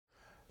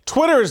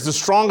Twitter is the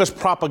strongest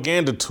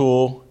propaganda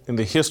tool in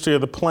the history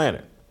of the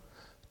planet.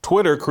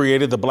 Twitter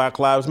created the Black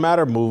Lives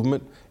Matter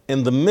movement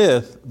and the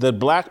myth that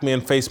black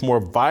men face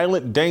more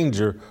violent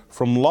danger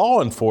from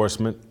law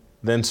enforcement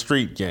than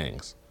street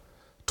gangs.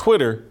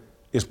 Twitter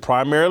is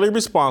primarily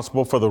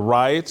responsible for the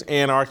riots,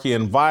 anarchy,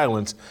 and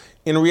violence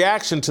in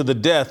reaction to the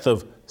death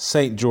of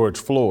St. George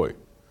Floyd.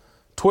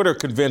 Twitter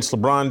convinced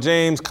LeBron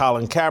James,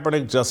 Colin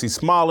Kaepernick, Jussie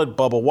Smollett,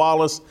 Bubba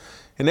Wallace,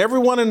 and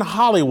everyone in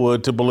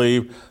Hollywood to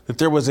believe that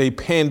there was a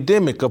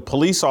pandemic of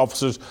police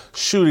officers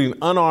shooting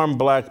unarmed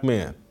black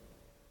men.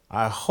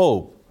 I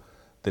hope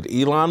that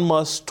Elon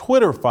Musk's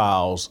Twitter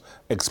files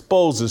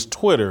exposes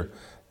Twitter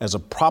as a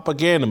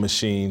propaganda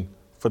machine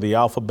for the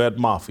alphabet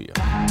mafia.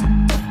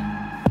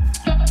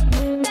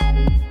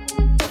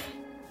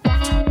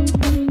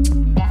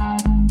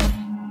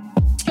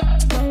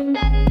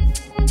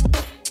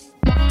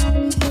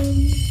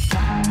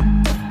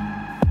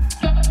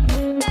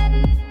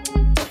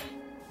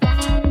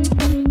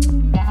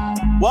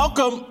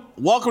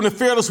 Welcome to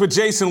Fearless with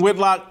Jason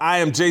Whitlock. I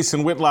am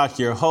Jason Whitlock,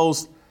 your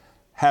host.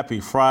 Happy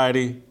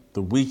Friday.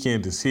 The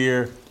weekend is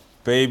here,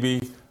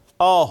 baby.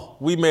 Oh,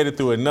 we made it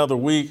through another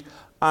week.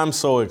 I'm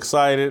so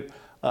excited.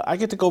 I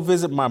get to go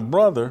visit my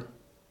brother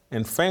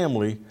and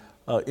family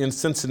in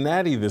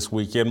Cincinnati this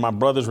weekend. My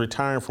brother's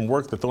retiring from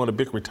work. They're throwing a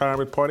big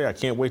retirement party. I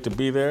can't wait to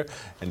be there.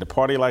 And the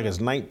party like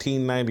it's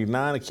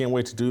 1999. I can't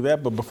wait to do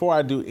that. But before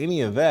I do any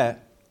of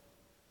that,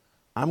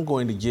 I'm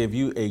going to give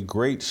you a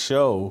great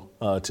show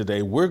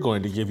today. We're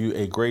going to give you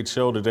a great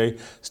show today.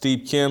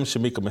 Steve Kim,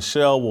 Shamika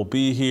Michelle will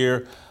be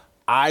here.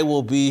 I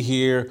will be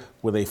here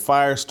with a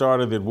fire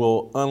starter that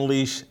we'll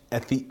unleash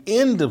at the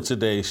end of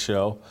today's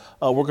show.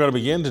 We're going to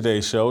begin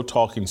today's show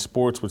talking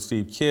sports with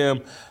Steve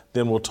Kim.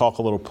 Then we'll talk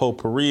a little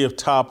potpourri of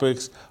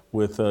topics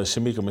with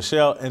Shamika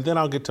Michelle. And then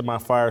I'll get to my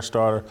fire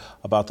starter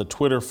about the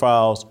Twitter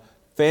files.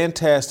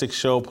 Fantastic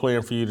show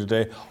planned for you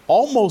today.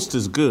 Almost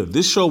as good.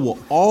 This show will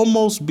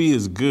almost be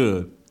as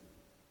good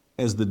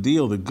as the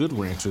deal that Good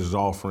Ranchers is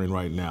offering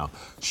right now.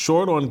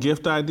 Short on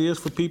gift ideas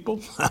for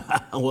people?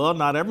 Well,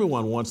 not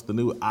everyone wants the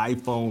new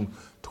iPhone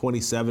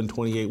 27,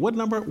 28. What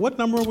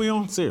number are we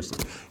on?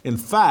 Seriously. In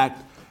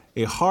fact,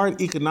 a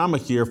hard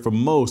economic year for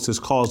most has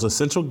caused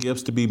essential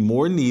gifts to be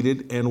more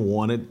needed and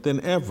wanted than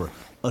ever.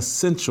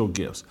 Essential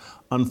gifts.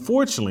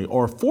 Unfortunately,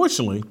 or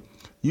fortunately,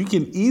 you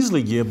can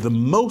easily give the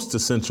most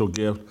essential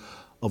gift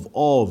of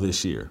all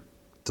this year.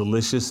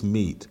 Delicious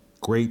meat,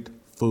 great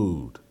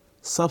food,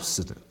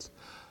 substance.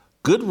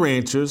 Good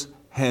Ranchers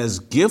has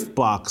gift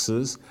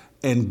boxes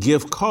and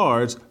gift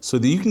cards so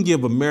that you can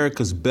give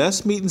America's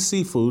best meat and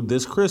seafood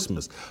this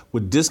Christmas.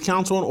 With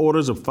discounts on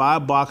orders of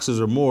 5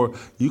 boxes or more,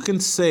 you can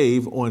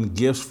save on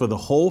gifts for the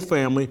whole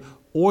family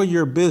or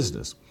your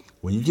business.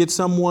 When you get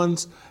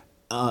someone's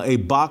a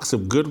box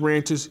of Good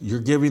Ranchers, you're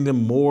giving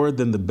them more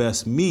than the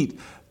best meat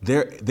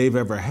they've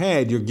ever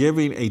had. You're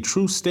giving a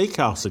true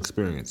steakhouse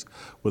experience.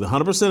 With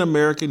 100%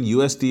 American,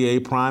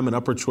 USDA prime and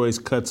upper choice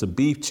cuts of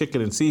beef,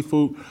 chicken, and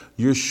seafood,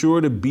 you're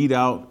sure to beat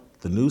out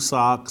the new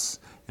socks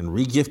and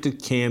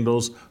regifted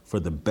candles for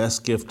the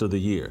best gift of the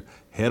year.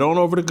 Head on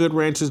over to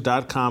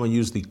goodranchers.com and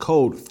use the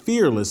code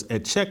FEARLESS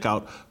at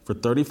checkout for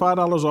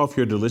 $35 off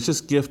your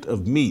delicious gift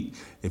of meat.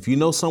 If you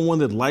know someone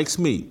that likes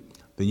meat,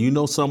 then you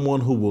know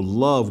someone who will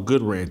love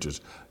Good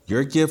Ranchers.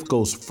 Your gift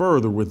goes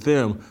further with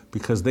them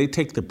because they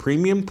take the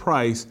premium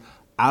price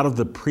out of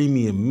the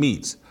premium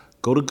meats.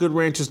 Go to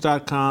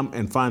goodranchers.com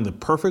and find the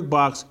perfect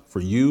box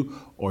for you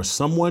or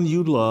someone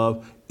you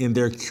love in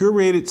their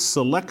curated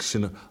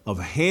selection of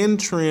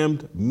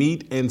hand-trimmed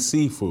meat and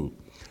seafood.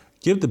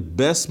 Give the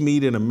best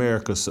meat in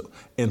America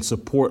and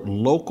support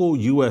local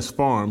U.S.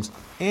 farms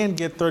and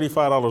get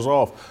 $35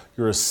 off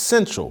your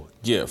essential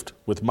gift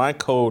with my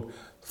code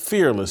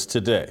FEARLESS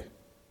today.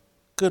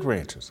 Good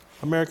Ranchers,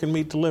 American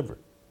meat delivered.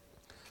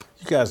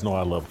 You guys know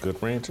I love Good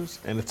Ranchers,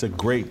 and it's a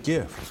great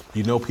gift.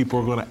 You know people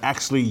are going to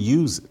actually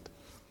use it.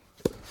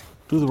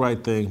 Do the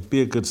right thing,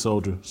 be a good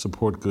soldier,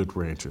 support Good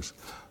Ranchers.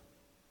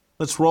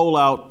 Let's roll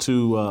out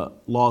to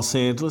Los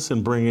Angeles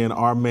and bring in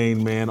our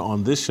main man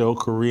on this show,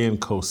 Korean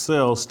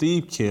Cosell,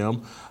 Steve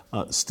Kim.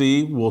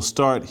 Steve, we'll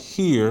start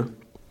here.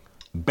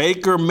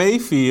 Baker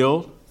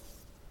Mayfield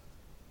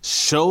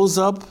shows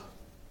up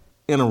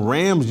in a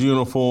Rams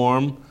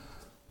uniform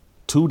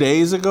 2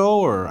 days ago,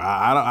 or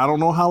I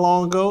don't know how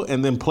long ago,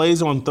 and then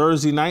plays on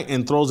Thursday night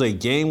and throws a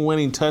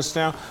game-winning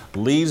touchdown,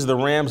 leads the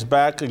Rams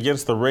back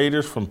against the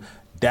Raiders from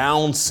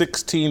down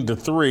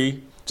 16-3,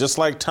 just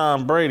like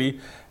Tom Brady,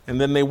 and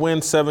then they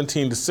win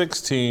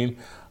 17-16.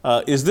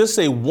 Is this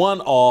a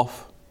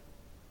one-off,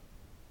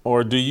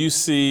 or do you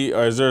see,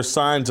 or is there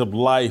signs of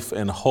life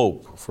and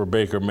hope for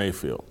Baker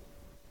Mayfield?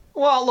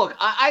 Well, look,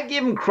 I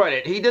give him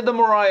credit. He did the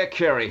Mariah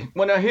Carey.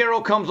 When a hero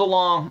comes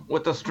along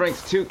with the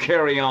strength to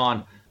carry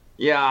on,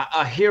 yeah,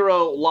 a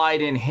hero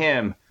lied in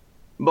him.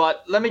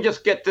 But let me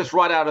just get this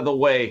right out of the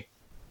way.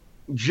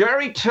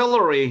 Jerry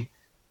Tillery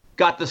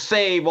got the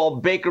save while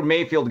Baker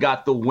Mayfield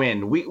got the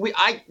win.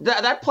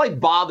 That play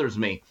bothers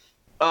me.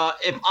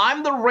 If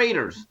I'm the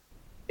Raiders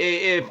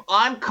If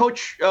I'm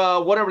Coach,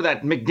 whatever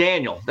that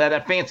McDaniel,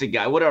 that fancy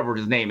guy, whatever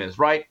his name is,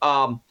 right?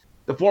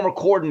 The former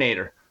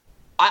coordinator.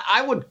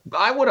 I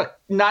would have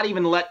not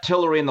even let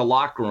Tillery in the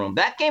locker room.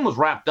 That game was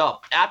wrapped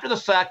up. After the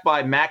sack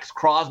by Max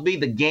Crosby,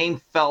 the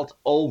game felt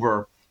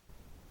over.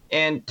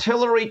 And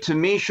Tillery, to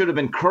me, should have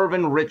been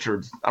Kervin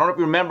Richards. I don't know if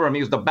you remember him.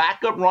 He was the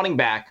backup running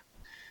back.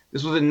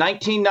 This was in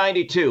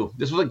 1992.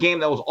 This was a game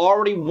that was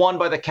already won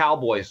by the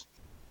Cowboys.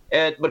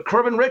 But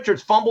Kervin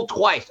Richards fumbled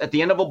twice at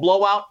the end of a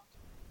blowout.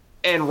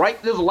 And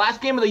this was the last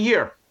game of the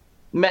year.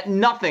 Meant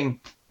nothing.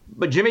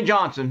 But Jimmy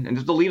Johnson, and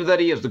this is the leader that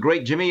he is, the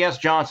great Jimmy S.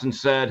 Johnson,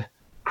 said,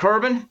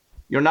 Kervin,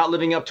 you're not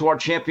living up to our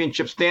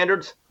championship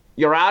standards.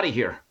 You're out of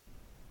here.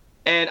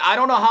 And I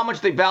don't know how much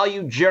they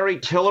value Jerry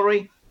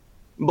Tillery,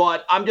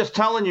 but I'm just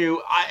telling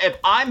you, if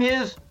I'm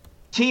his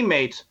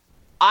teammates,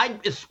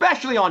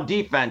 especially on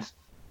defense,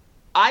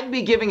 I'd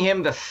be giving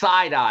him the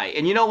side eye.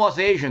 And you know, us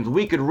Asians,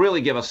 we could really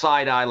give a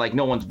side eye like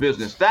no one's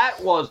business. That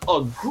was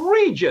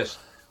egregious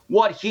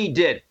what he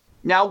did.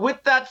 Now,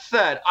 with that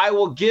said, I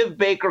will give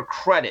Baker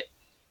credit.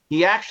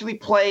 He actually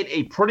played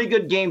a pretty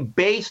good game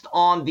based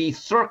on the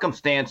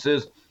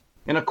circumstances.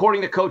 And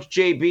according to Coach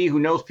JB, who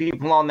knows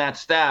people on that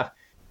staff,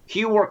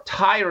 he worked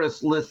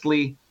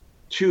tirelessly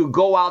to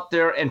go out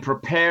there and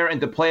prepare and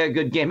to play a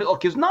good game.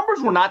 Look, his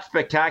numbers were not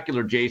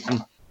spectacular,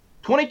 Jason.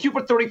 22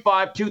 for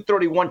 35,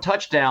 231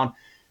 touchdown.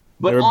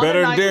 But they're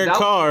better than Derek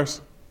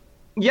Carr's.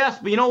 Yes,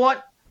 but you know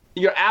what?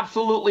 You're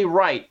absolutely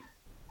right.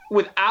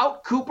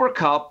 Without Cooper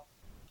Kupp,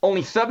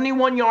 only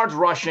 71 yards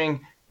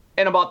rushing,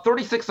 and about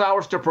 36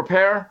 hours to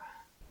prepare,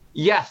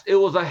 yes, it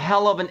was a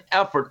hell of an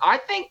effort. I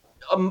think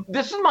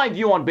this is my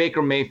view on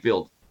Baker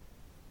Mayfield.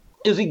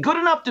 Is he good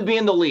enough to be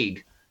in the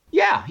league?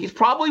 Yeah, he's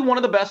probably one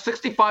of the best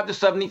 65 to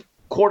 70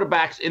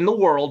 quarterbacks in the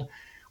world,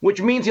 which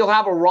means he'll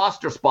have a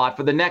roster spot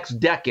for the next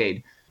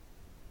decade.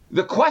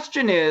 The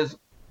question is,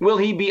 will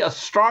he be a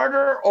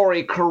starter or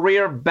a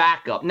career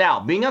backup? Now,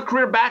 being a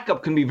career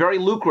backup can be very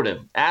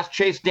lucrative. Ask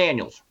Chase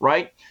Daniels,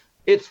 right?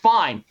 It's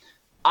fine.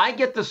 I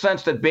get the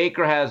sense that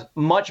Baker has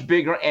much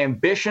bigger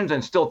ambitions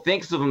and still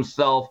thinks of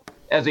himself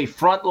as a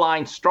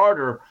frontline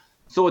starter.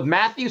 So with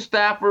Matthew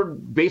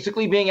Stafford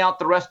basically being out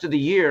the rest of the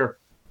year,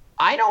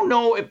 I don't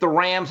know if the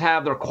Rams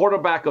have their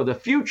quarterback of the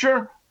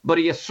future, but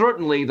he is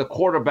certainly the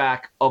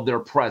quarterback of their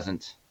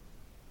present.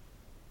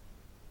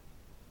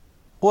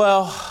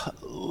 Well,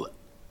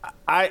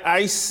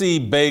 I see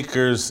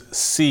Baker's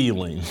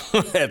ceiling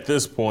at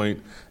this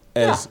point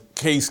as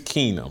Case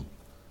Keenum.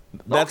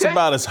 That's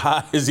about as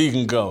high as he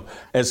can go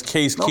as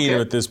Case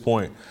Keenum at this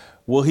point.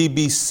 Will he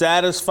be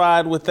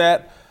satisfied with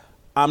that?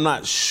 I'm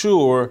not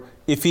sure.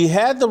 If he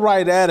had the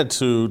right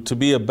attitude to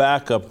be a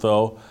backup,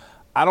 though,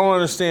 I don't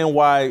understand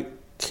why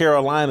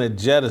Carolina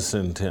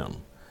jettisoned him.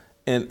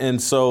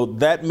 And so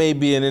that may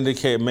be an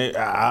indication.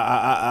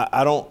 That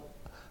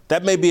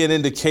may be an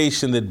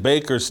indication that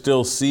Baker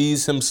still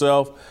sees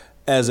himself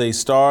as a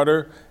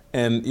starter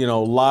and,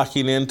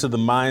 locking into the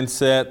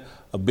mindset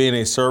of being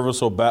a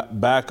serviceable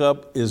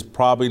backup is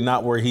probably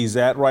not where he's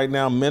at right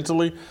now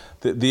mentally.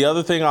 The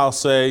other thing I'll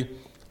say,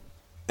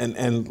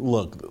 and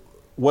look,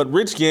 what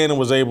Rich Gannon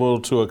was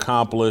able to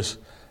accomplish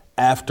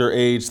after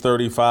age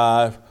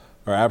 35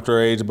 or after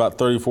age about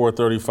 34,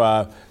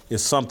 35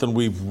 is something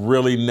we've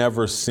really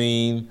never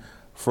seen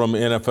from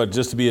NFL,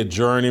 just to be a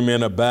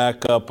journeyman, a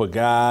backup, a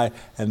guy,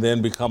 and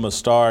then become a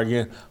star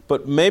again.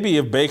 But maybe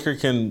if Baker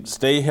can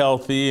stay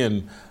healthy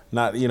and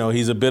not,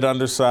 he's a bit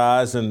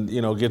undersized and,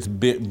 gets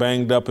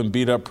banged up and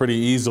beat up pretty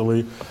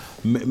easily,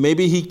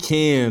 maybe he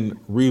can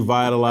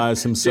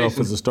revitalize himself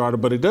as a starter.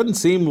 But it doesn't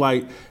seem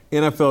like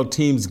NFL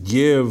teams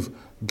give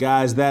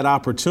guys that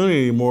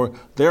opportunity anymore.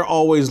 They're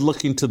always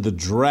looking to the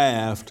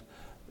draft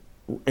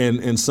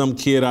and some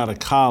kid out of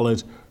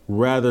college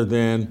rather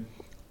than,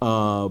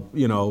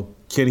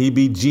 can he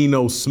be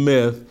Geno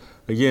Smith?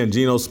 Again,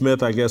 Geno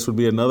Smith, I guess, would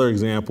be another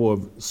example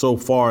of so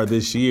far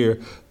this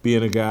year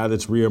being a guy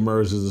that's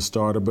reemerged as a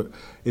starter. But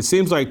it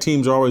seems like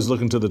teams are always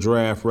looking to the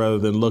draft rather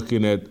than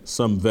looking at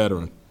some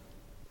veteran.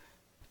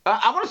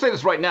 I want to say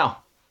this right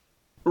now.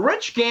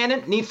 Rich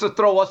Gannon needs to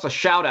throw us a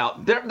shout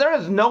out. There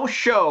is no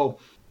show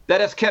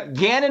that has kept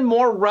Gannon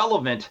more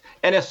relevant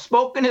and has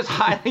spoken as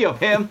highly of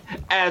him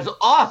as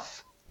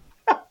us.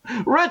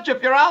 Rich,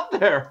 if you're out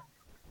there,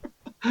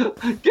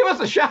 give us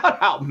a shout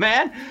out,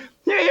 man.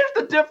 Here's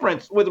the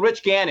difference with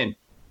Rich Gannon.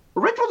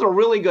 Rich was a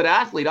really good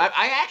athlete. I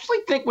actually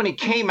think when he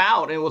came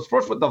out, and it was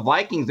first with the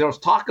Vikings, there was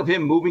talk of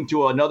him moving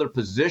to another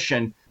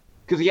position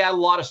because he had a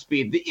lot of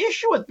speed. The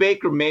issue with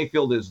Baker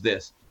Mayfield is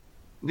this.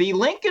 The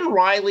Lincoln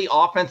Riley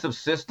offensive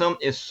system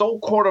is so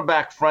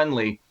quarterback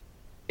friendly,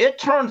 it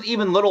turns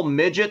even little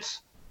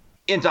midgets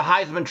into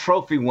Heisman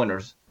Trophy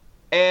winners.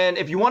 And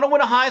if you want to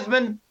win a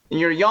Heisman and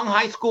you're a young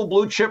high school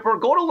blue chipper,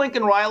 go to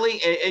Lincoln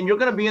Riley and you're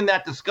going to be in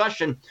that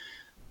discussion.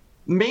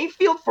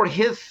 Mayfield, for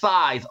his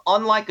size,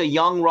 unlike a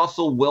young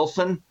Russell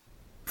Wilson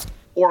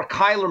or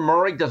Kyler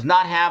Murray, does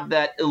not have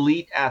that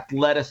elite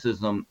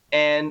athleticism.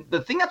 And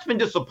the thing that's been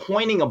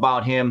disappointing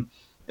about him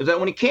is that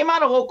when he came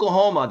out of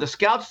Oklahoma, the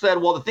scouts said,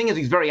 well, the thing is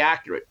he's very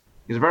accurate.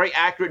 He's a very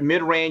accurate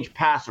mid-range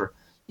passer.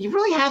 he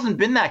really hasn't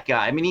been that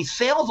guy. I mean, he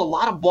sails a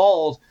lot of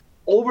balls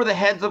over the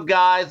heads of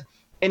guys,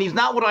 and he's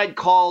not what I'd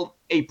call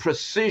a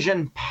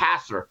precision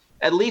passer,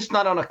 at least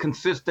not on a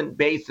consistent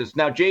basis.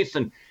 Now,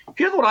 Jason,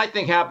 here's what I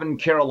think happened in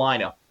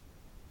Carolina.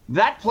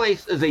 That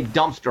place is a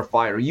dumpster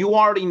fire. You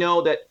already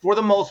know that for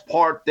the most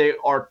part, they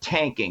are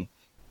tanking.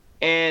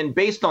 And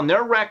based on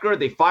their record,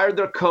 they fired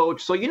their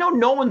coach. So,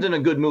 no one's in a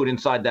good mood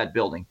inside that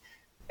building.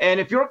 And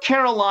if you're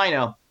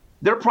Carolina,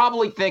 they're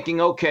probably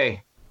thinking,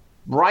 okay,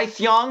 Bryce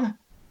Young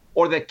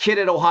or the kid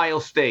at Ohio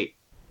State.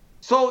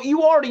 So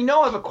you already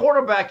know as a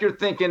quarterback, you're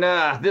thinking,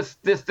 this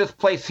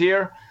place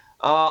here,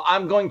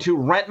 I'm going to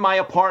rent my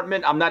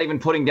apartment. I'm not even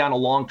putting down a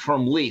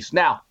long-term lease.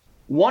 Now,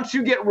 once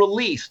you get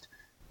released,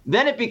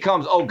 then it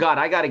becomes, oh, God,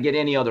 I got to get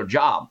any other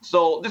job.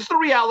 So this is the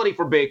reality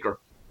for Baker.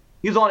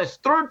 He's on his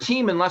third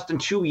team in less than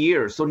 2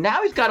 years. So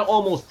now he's got to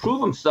almost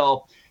prove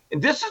himself.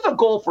 And this is the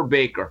goal for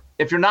Baker.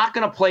 If you're not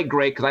going to play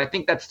great, because I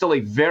think that's still a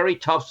very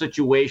tough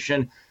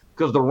situation,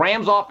 because the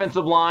Rams'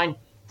 offensive line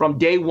from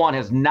day one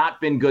has not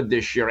been good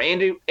this year.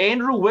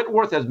 Andrew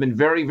Whitworth has been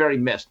very, very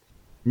missed.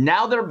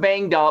 Now they're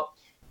banged up,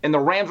 and the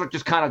Rams are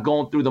just kind of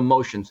going through the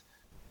motions.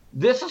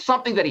 This is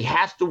something that he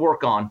has to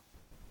work on.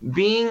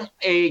 Being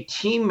a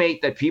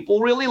teammate that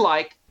people really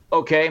like,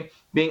 okay,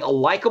 being a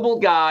likable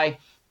guy,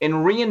 and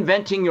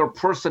reinventing your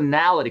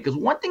personality. Because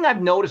one thing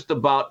I've noticed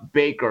about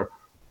Baker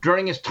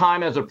during his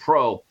time as a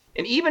pro,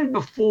 and even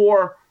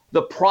before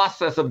the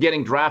process of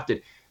getting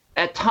drafted,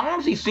 at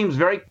times he seems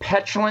very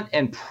petulant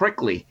and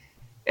prickly.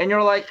 And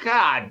you're like,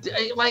 God,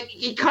 like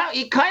he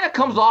kind of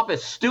comes off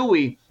as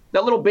Stewie,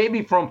 that little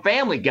baby from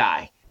Family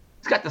Guy.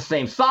 He's got the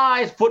same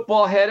size,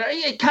 football head.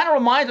 It kind of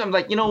reminds him,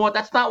 like, you know what,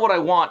 that's not what I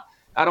want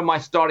out of my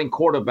starting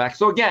quarterback.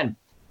 So again,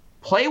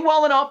 play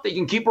well enough that you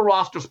can keep a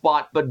roster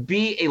spot, but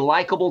be a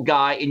likable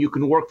guy, and you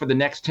can work for the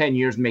next 10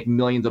 years and make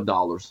millions of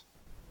dollars.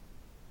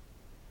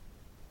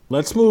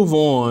 Let's move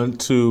on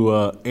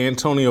to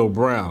Antonio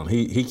Brown.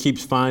 He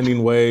keeps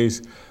finding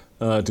ways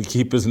to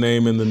keep his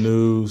name in the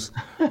news.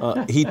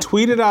 He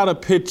tweeted out a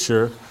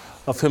picture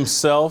of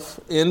himself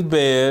in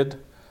bed,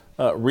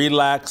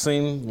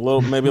 relaxing,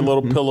 maybe a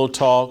little pillow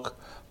talk,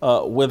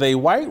 with a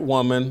white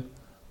woman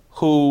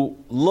who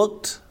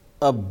looked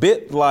a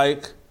bit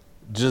like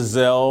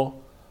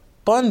Gisele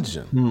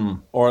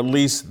Bundchen, or at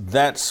least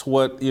that's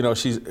what,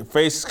 she's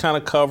face is kind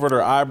of covered,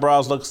 her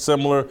eyebrows look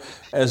similar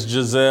as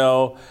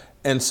Gisele.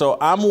 And so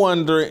I'm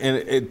wondering, and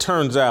it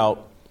turns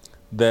out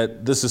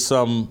that this is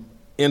some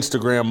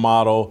Instagram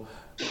model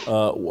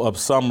of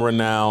some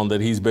renown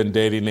that he's been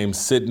dating named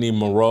Sydney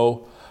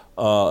Moreau,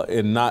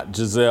 and not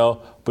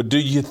Gisele. But do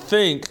you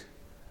think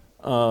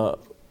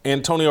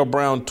Antonio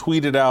Brown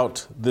tweeted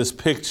out this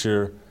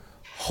picture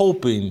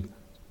hoping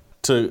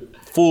to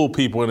fool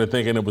people into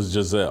thinking it was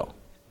Gisele?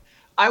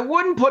 I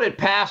wouldn't put it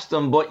past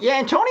him, but yeah,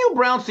 Antonio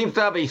Brown seems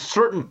to have a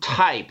certain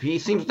type. He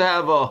seems to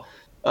have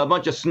a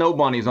bunch of snow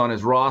bunnies on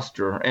his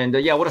roster. And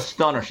yeah, what a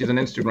stunner. She's an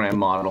Instagram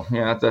model.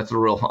 Yeah, that's a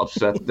real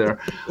upset there.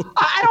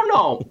 I don't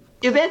know.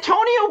 Is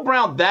Antonio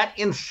Brown that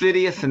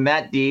insidious and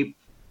that deep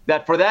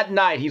that for that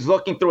night he's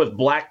looking through his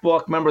black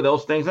book? Remember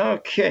those things?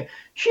 Okay.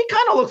 She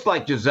kind of looks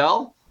like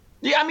Gisele.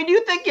 Yeah, I mean, do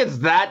you think it's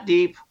that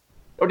deep?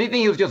 Or do you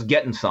think he was just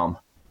getting some?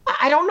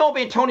 I don't know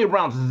if Antonio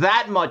Brown's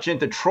that much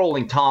into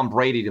trolling Tom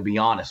Brady, to be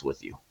honest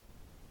with you.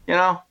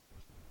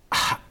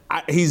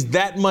 He's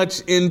that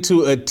much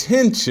into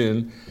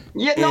attention.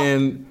 Yeah, no.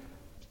 And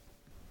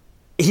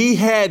he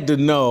had to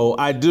know.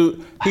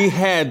 He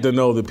had to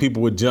know that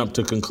people would jump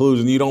to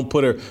conclusions. You don't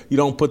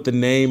put the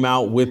name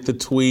out with the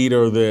tweet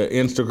or the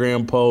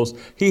Instagram post.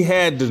 He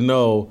had to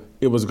know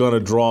it was going to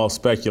draw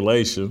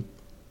speculation.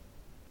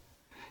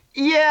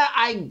 Yeah,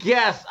 I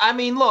guess. I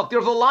mean, look,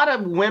 there's a lot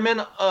of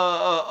women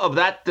of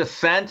that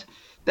descent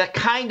that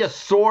kind of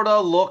sort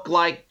of look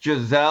like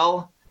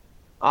Gisele.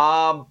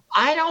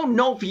 I don't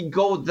know if he'd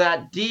go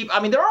that deep. I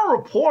mean, there are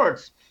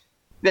reports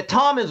that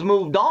Tom has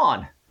moved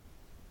on.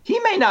 He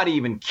may not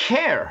even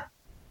care.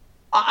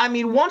 I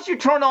mean, once you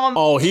turn on...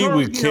 Oh, he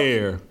would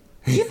care.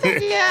 You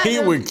think, yeah, he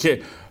would care.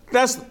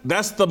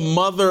 That's the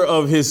mother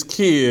of his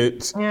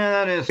kids.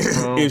 Yeah, that is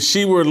true. If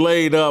she were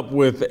laid up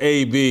with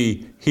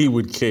AB, he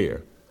would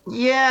care.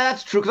 Yeah,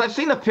 that's true. Because I've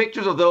seen the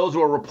pictures of those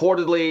who are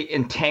reportedly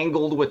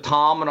entangled with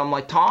Tom, and I'm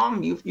like,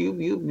 Tom,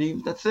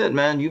 you that's it,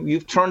 man.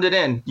 You've turned it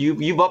in.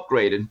 You've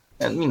upgraded,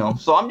 and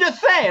so I'm just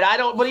saying. I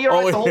don't. But you're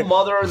right. The whole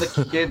mother and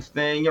the kids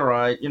thing. You're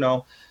right.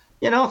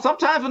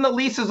 Sometimes when the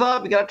lease is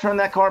up, you got to turn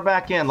that car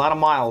back in. A lot of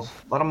miles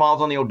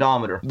on the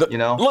odometer.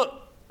 Look.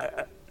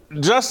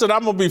 Justin,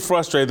 I'm going to be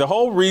frustrated. The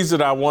whole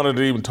reason I wanted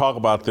to even talk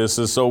about this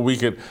is so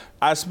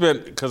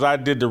because I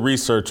did the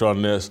research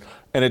on this,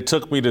 and it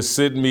took me to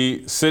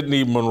Sydney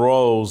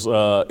Monroe's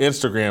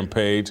Instagram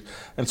page.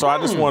 And so I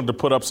just wanted to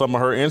put up some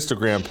of her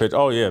Instagram pictures.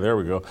 Oh, yeah, there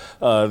we go.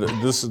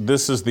 This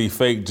is the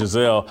fake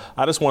Gisele.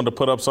 I just wanted to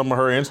put up some of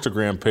her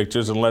Instagram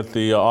pictures and let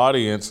the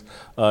audience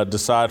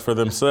decide for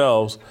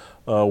themselves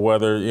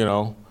whether,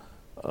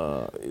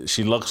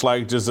 she looks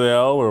like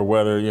Gisele or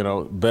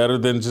whether, better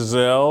than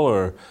Gisele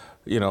or...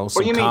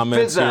 some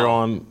comments here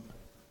on.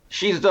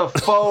 She's the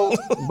faux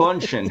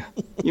Bunchen.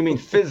 You mean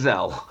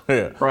Fizzel.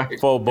 Yeah, right?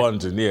 Faux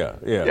Bunchen,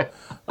 yeah.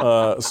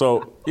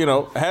 So,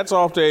 hats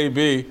off to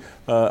AB,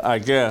 I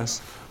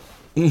guess.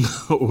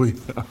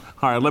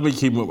 All right, let me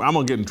keep moving. I'm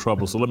going to get in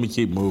trouble, so let me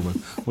keep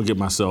moving. I'm going to get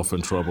myself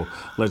in trouble.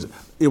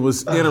 It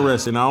was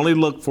interesting. I only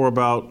looked for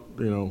about,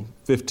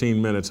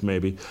 15 minutes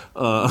maybe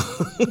at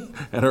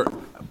her,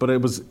 but it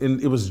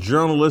was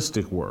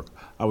journalistic work.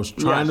 I was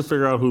trying to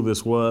figure out who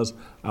this was.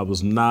 I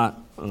was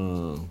not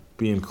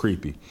being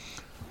creepy.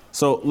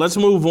 So let's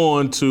move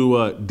on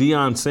to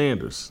Deion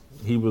Sanders.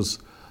 He was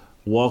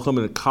welcomed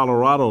in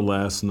Colorado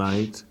last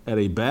night at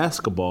a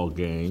basketball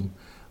game.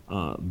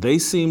 They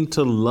seem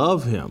to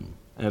love him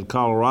at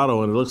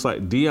Colorado, and it looks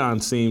like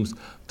Deion seems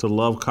to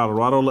love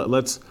Colorado.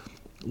 Let's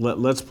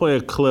play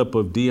a clip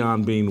of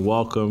Deion being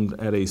welcomed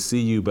at a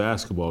CU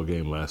basketball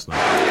game last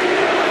night.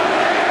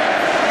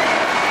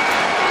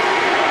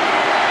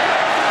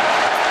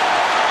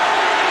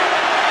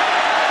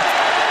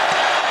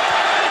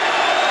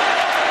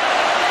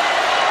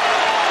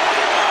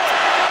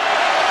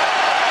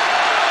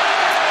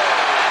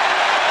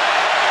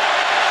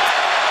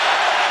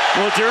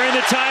 Well, during the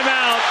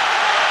timeout,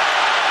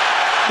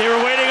 they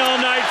were waiting all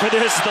night for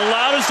this, the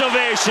loudest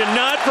ovation,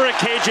 not for a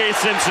KJ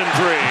Simpson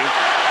three,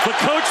 but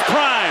Coach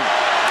Prime,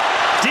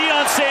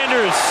 Deion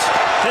Sanders,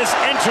 has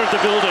entered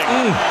the building.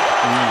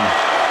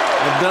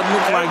 It doesn't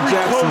look like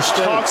Jackson coach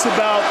State. Talks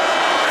about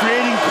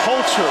creating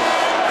culture,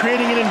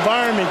 creating an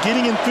environment,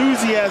 getting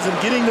enthusiasm,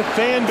 getting the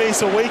fan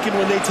base awakened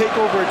when they take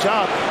over a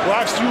job.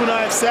 Watched, you and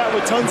I have sat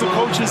with tons of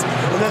coaches,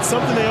 and that's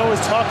something they always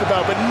talk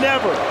about, but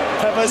never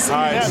have I seen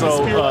an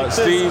atmosphere like this.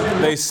 Steve,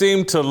 they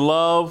seem to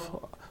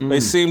love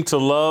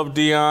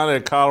Deion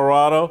at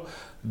Colorado.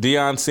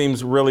 Deion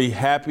seems really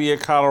happy at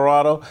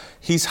Colorado.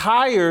 He's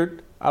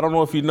hired, I don't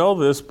know if you know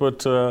this,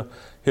 but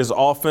his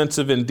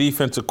offensive and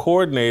defensive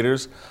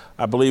coordinators,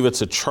 I believe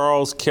it's a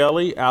Charles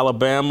Kelly,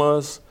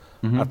 Alabama's,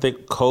 I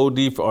think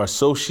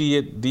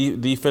associate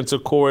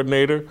defensive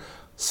coordinator,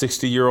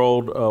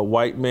 60-year-old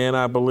white man,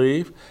 I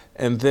believe.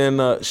 And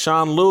then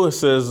Sean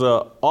Lewis is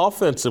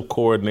offensive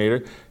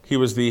coordinator. He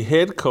was the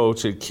head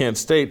coach at Kent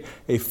State,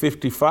 a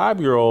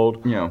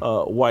 55-year-old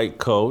white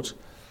coach.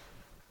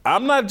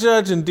 I'm not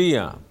judging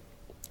Deion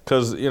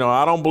because,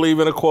 I don't believe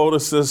in a quota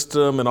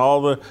system and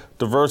all the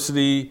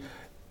diversity,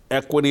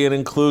 equity, and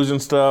inclusion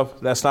stuff.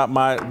 That's not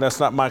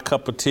my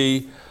cup of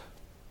tea.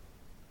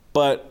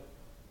 But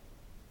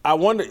I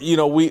wonder,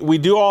 we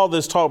do all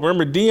this talk.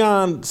 Remember,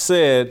 Deion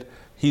said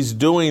he's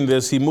doing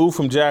this. He moved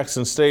from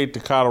Jackson State to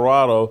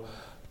Colorado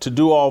to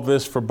do all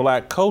this for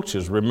black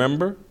coaches.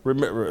 Remember,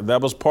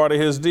 that was part of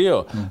his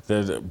deal.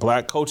 The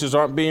black coaches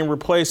aren't being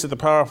replaced at the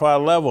Power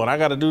 5 level, and I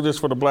got to do this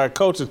for the black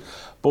coaches.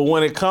 But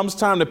when it comes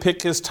time to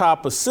pick his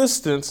top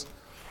assistants,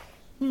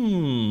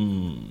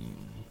 doesn't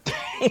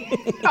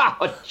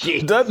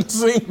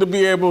seem to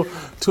be able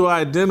to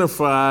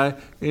identify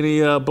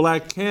any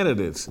black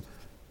candidates.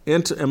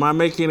 Am I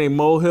making a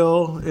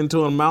molehill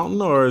into a mountain,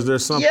 or is there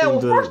something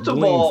to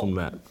glean from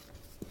that?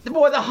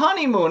 Boy, the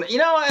honeymoon.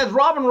 As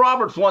Robin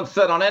Roberts once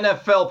said on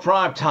NFL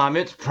Primetime,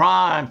 it's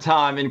prime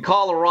time in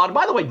Colorado.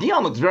 By the way,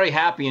 Deion looks very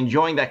happy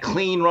enjoying that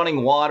clean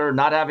running water,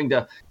 not having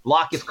to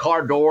lock his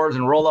car doors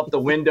and roll up the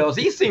windows.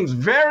 He seems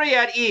very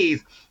at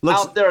ease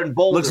out there in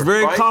Boulder. Looks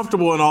very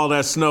comfortable in all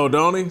that snow,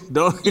 don't he?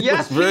 Yes,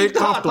 looks very he does.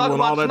 comfortable Talk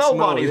in all about that snow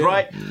snow. bunnies,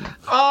 right?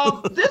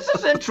 This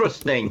is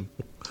interesting.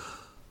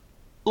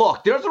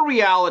 Look, there's a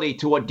reality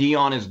to what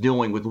Deion is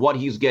doing with what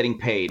he's getting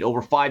paid,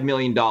 over $5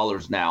 million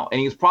now. And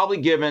he's probably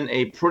given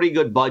a pretty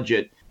good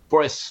budget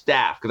for his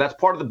staff, because that's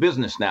part of the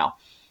business now.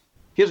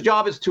 His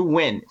job is to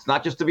win. It's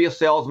not just to be a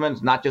salesman.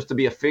 It's not just to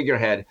be a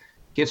figurehead.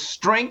 His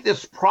strength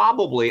is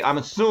probably, I'm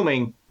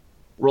assuming,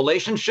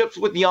 relationships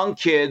with young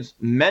kids,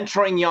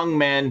 mentoring young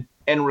men,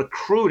 and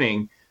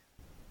recruiting.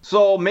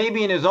 So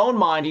maybe in his own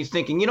mind, he's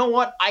thinking, you know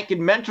what? I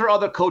can mentor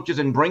other coaches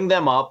and bring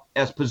them up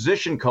as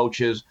position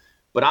coaches,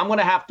 but I'm going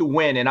to have to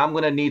win, and I'm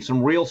going to need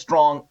some real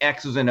strong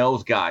X's and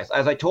O's guys.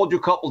 As I told you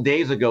a couple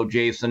days ago,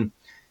 Jason,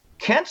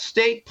 Kent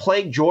State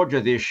played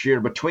Georgia this year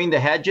between the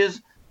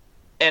hedges,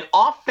 and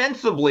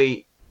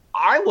offensively,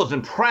 I was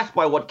impressed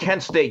by what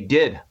Kent State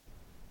did.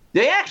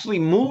 They actually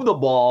moved the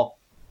ball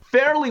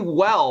fairly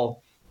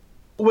well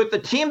with the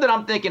team that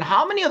I'm thinking,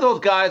 how many of those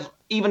guys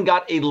even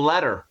got a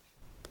letter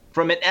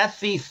from an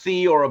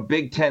SEC or a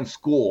Big Ten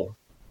school?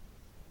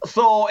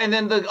 So, and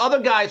then the other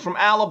guys from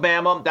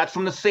Alabama, that's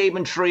from the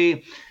Saban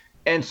tree.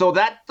 And so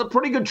that's a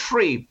pretty good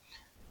tree.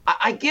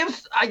 I give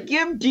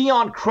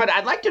Deion credit.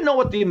 I'd like to know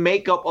what the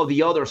makeup of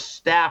the other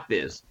staff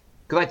is,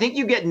 because I think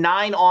you get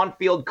 9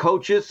 on-field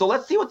coaches. So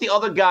let's see what the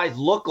other guys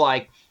look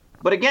like.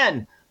 But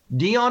again,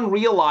 Deion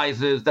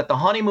realizes that the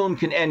honeymoon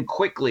can end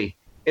quickly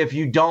if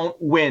you don't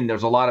win.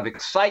 There's a lot of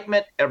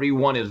excitement.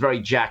 Everyone is very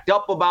jacked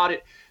up about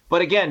it.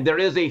 But again, there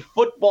is a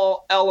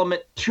football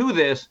element to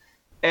this.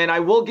 And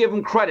I will give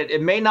him credit.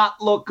 It may not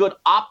look good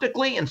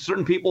optically, and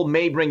certain people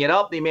may bring it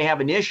up. They may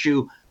have an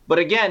issue. But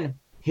again,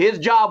 his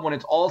job when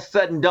it's all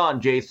said and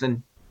done,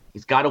 Jason,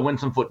 he's got to win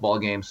some football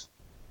games.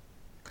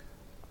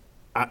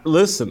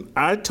 Listen,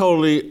 I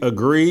totally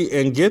agree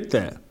and get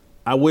that.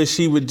 I wish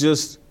he would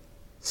just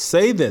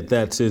say that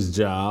that's his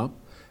job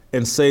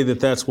and say that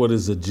that's what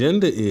his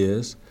agenda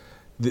is.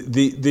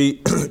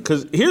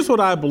 Because here's what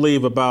I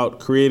believe about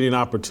creating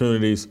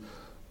opportunities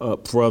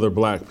for other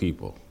black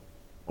people,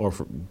 or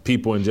for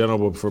people in general,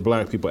 but for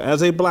black people.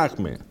 As a black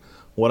man,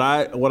 what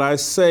I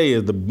say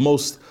is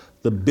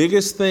the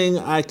biggest thing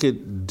I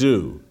could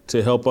do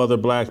to help other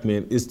black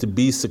men is to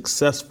be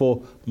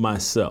successful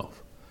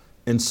myself.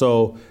 And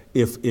so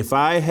if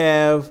I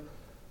have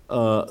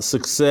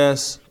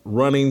success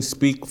running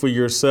Speak for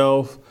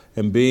Yourself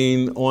and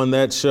being on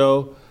that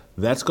show,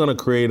 that's going to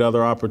create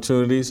other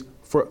opportunities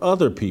for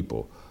other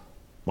people.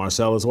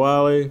 Marcellus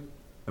Wiley,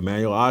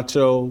 Emmanuel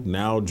Acho,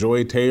 now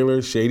Joy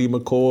Taylor, Shady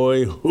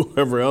McCoy,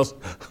 whoever else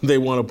they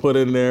want to put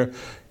in there.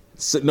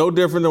 So no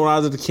different than when I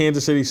was at the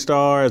Kansas City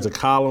Star as a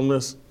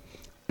columnist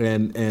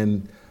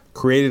and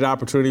created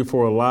opportunity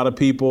for a lot of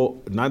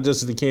people, not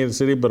just in Kansas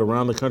City, but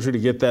around the country to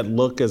get that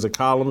look as a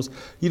columnist.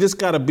 You just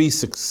got to be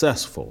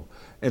successful.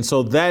 And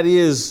so that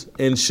is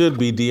and should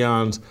be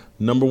Deion's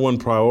number one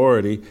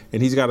priority,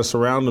 and he's got to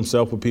surround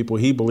himself with people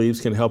he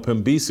believes can help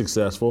him be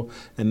successful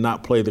and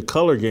not play the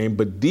color game.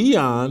 But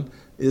Deion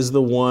is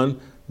the one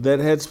that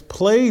has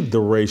played the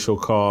racial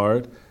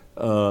card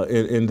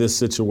in this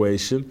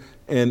situation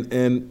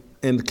and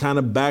kind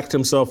of backed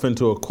himself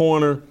into a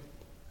corner.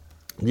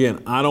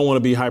 Again, I don't want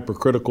to be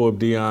hypercritical of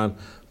Deion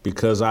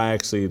because I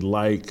actually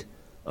like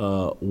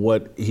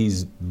what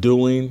he's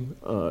doing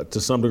to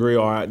some degree,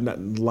 or not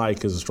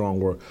like is a strong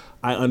word.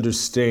 I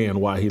understand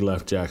why he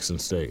left Jackson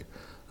State.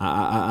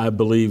 I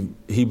believe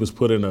he was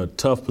put in a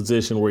tough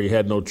position where he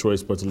had no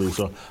choice but to leave.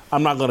 So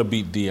I'm not going to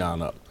beat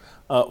Deion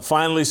up.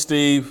 Finally,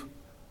 Steve,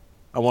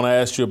 I want to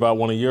ask you about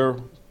one of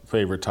your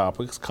favorite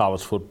topics,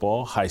 college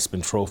football,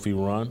 Heisman Trophy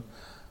run.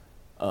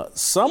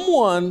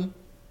 Someone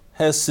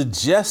has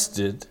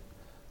suggested,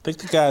 I think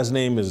the guy's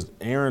name is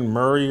Aaron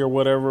Murray or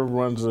whatever,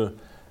 runs a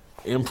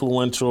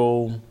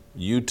influential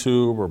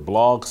YouTube or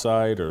blog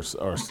site or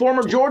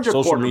former Georgia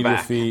social media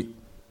feed.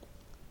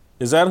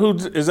 Is that who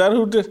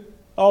did?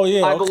 Oh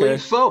yeah, I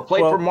believe so.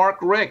 Played for Mark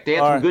Richt. They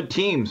had some good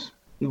teams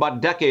about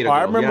a decade ago.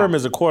 I remember him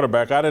as a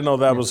quarterback. I didn't know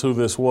that was who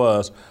this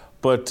was.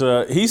 But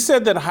he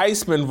said that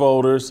Heisman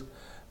voters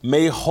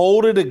may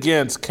hold it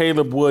against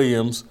Caleb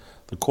Williams,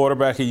 the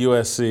quarterback at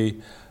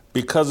USC,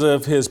 because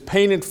of his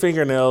painted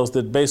fingernails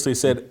that basically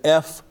said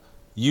F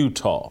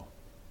Utah.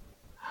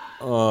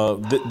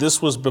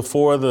 This was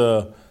before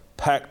the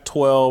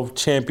Pac-12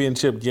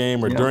 championship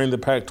game or during the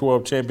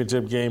Pac-12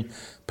 championship game.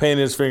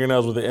 Painted his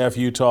fingernails with the F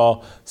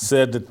Utah,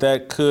 said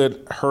that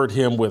could hurt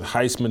him with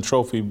Heisman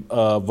Trophy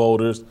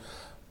voters.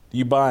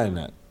 You buying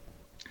that?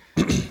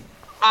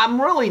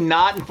 I'm really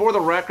not. And for the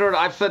record,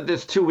 I've said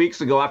this 2 weeks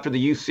ago after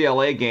the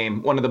UCLA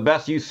game, one of the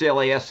best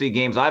UCLA SC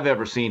games I've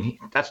ever seen.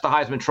 That's the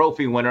Heisman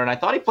Trophy winner. And I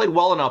thought he played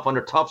well enough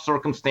under tough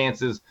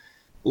circumstances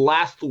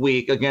last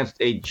week against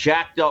a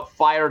jacked up,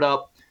 fired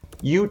up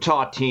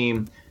Utah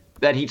team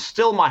that he's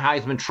still my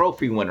Heisman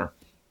Trophy winner.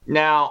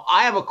 Now,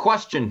 I have a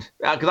question,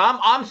 because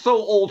I'm so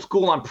old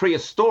school, I'm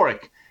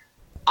prehistoric.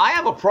 I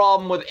have a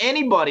problem with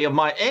any of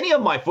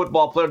my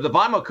football players, if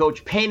I'm a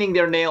coach, painting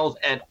their nails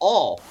at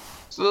all.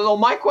 So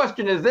my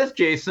question is this,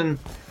 Jason.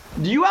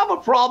 Do you have a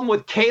problem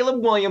with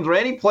Caleb Williams or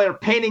any player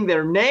painting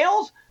their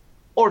nails?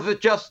 Or is it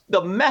just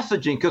the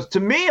messaging? Because to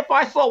me, if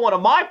I saw one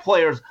of my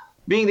players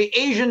being the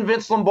Asian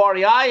Vince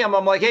Lombardi I'm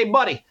like, hey,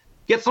 buddy,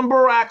 get some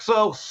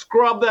Baraxo,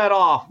 scrub that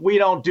off. We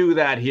don't do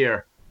that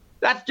here.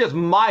 That's just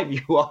my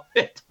view of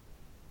it.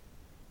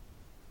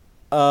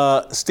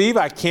 Steve,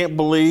 I can't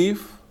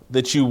believe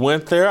that you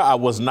went there. I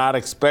was not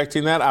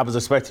expecting that. I was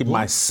expecting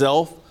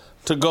myself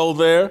to go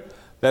there.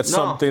 That's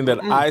something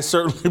that I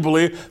certainly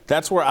believe.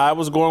 That's where I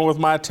was going with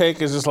my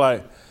take. Is just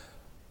like,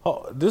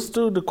 oh, this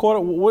dude, the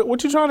quarter.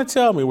 What you trying to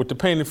tell me with the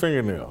painted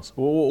fingernails?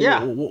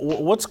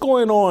 What's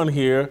going on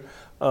here?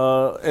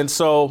 And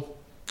so,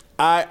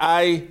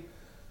 I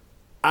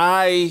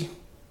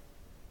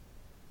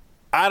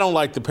don't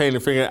like the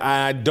painted finger.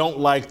 I don't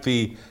like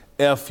the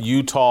F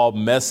Utah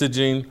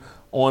messaging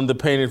on the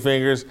painted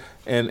fingers,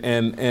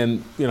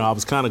 and you know, I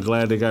was kind of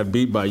glad they got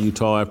beat by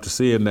Utah after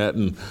seeing that,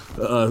 and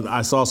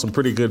I saw some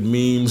pretty good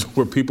memes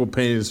where people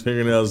painted his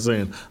fingernails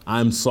saying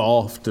 "I'm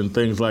soft" and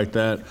things like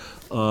that.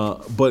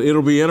 But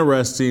it'll be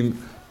interesting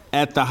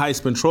at the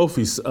Heisman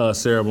Trophy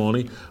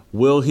ceremony.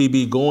 Will he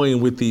be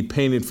going with the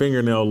painted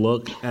fingernail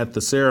look at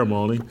the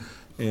ceremony?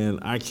 And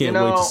I can't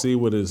wait to see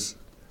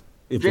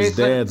if his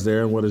dad's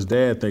there and what his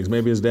dad thinks.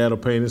 Maybe his dad will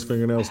paint his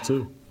fingernails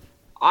too.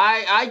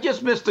 I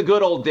just miss the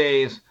good old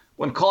days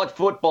when college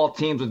football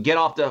teams would get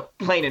off the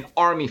plane in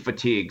army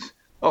fatigues.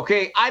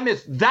 Okay, I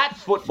miss that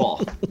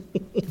football.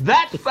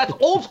 That's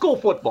old school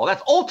football.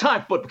 That's old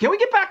time football. Can we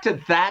get back to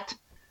that?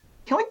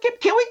 Can we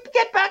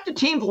get back to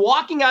teams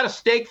walking out of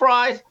steak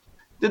fries?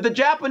 Did the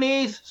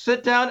Japanese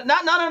sit down?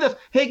 None of this.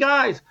 Hey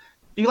guys,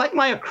 do you like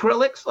my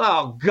acrylics?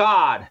 Oh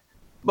God.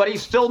 But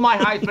he's still my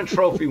Heisman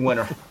Trophy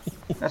winner.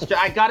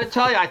 I got to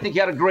tell you, I think he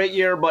had a great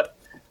year, but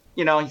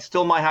you know, he's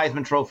still my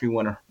Heisman Trophy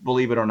winner,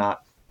 believe it or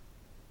not.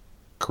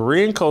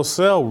 Korean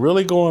Cosell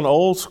really going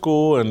old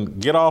school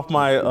and get off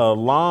my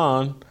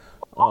lawn.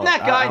 I'm that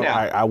guy now.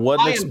 I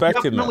wasn't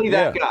expecting that. I am definitely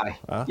that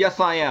guy. Yes,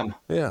 I am.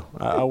 Yeah,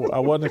 I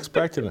wasn't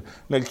expecting it.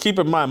 Now, keep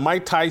in mind,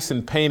 Mike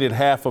Tyson painted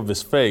half of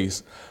his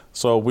face.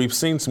 So we've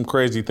seen some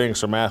crazy things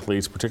from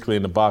athletes, particularly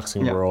in the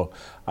boxing world.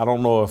 I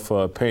don't know if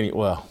painting,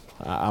 well,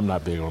 I'm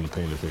not big on the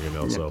painted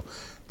fingernail. So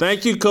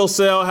thank you,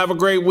 Cosell. Have a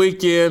great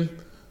weekend.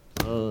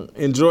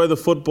 Enjoy the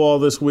football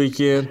this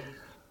weekend.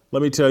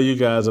 Let me tell you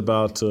guys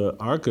about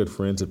our good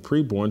friends at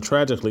Preborn.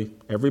 Tragically,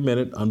 every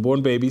minute,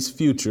 unborn babies'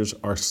 futures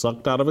are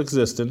sucked out of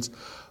existence.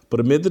 But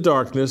amid the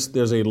darkness,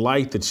 there's a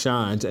light that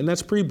shines, and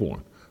that's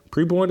Preborn.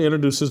 Preborn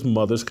introduces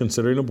mothers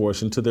considering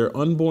abortion to their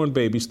unborn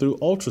babies through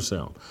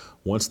ultrasound.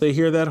 Once they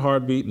hear that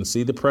heartbeat and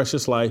see the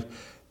precious life,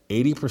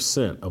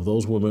 80% of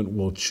those women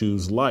will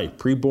choose life.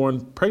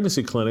 Preborn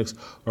pregnancy clinics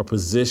are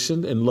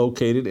positioned and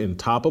located in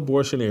top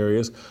abortion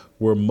areas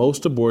where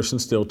most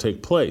abortions still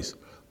take place.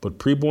 But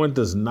Preborn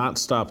does not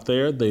stop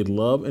there. They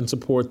love and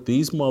support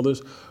these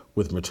mothers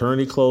with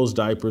maternity clothes,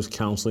 diapers,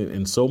 counseling,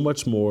 and so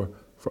much more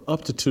for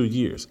up to 2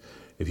 years.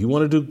 If you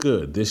want to do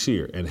good this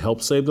year and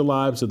help save the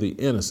lives of the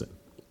innocent,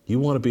 you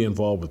want to be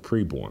involved with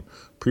Preborn.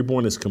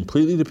 Preborn is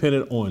completely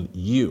dependent on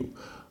you,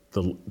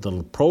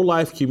 the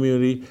pro-life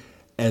community,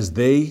 as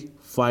they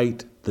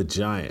fight the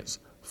giants.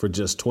 For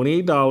just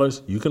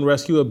 $28, you can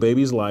rescue a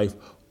baby's life,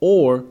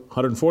 or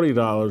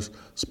 $140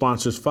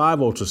 sponsors 5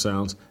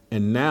 ultrasounds,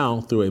 and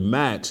now through a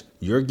match,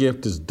 your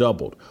gift is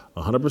doubled.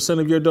 100%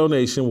 of your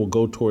donation will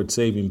go toward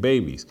saving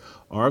babies.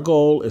 Our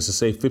goal is to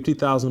save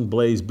 50,000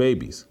 Blaze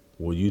babies.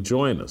 Will you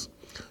join us?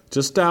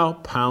 Just dial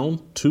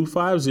pound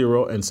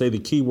 250 and say the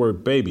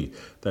keyword baby.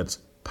 That's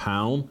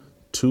pound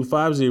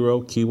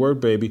 250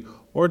 keyword baby,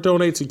 or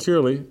donate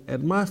securely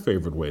at my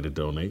favorite way to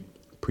donate,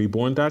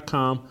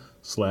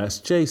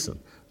 preborn.com/Jason.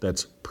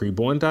 That's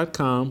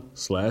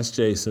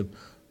preborn.com/Jason.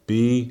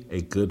 Be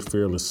a good,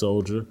 fearless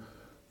soldier.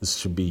 This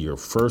should be your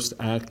first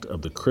act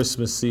of the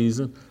Christmas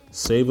season.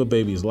 Save a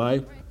baby's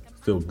life.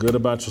 Feel good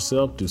about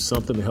yourself. Do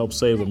something to help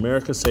save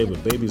America. Save a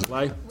baby's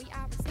life.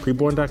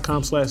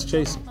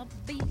 Preborn.com/Jason. All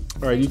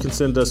right, you can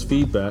send us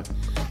feedback.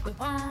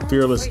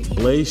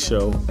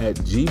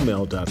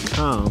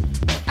 FearlessBlazeShow@gmail.com.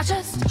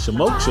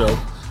 Shamoke Show,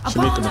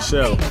 Shamika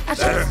Michelle.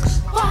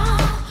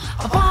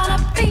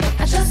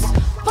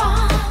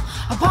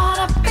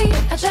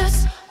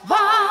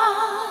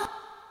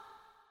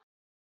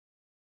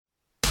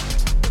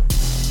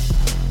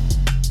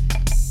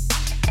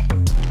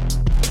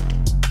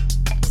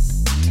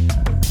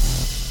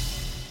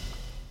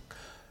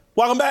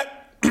 Welcome back.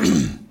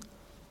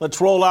 Let's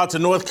roll out to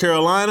North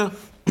Carolina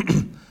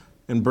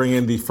and bring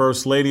in the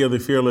First Lady of the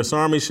Fearless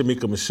Army,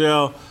 Shamika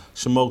Michelle.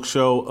 Shamoke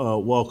Show,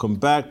 welcome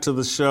back to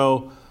the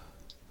show.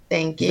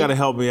 Thank you. You got to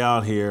help me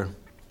out here.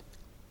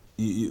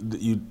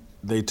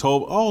 They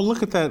told, oh,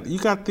 look at that. You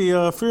got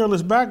the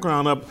Fearless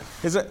background up.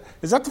 Is that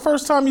the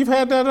first time you've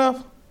had that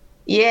up?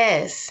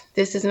 Yes,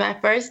 this is my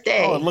first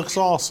day. Oh, it looks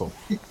awesome.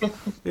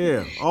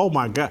 Yeah. Oh,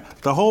 my God.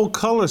 The whole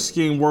color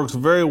scheme works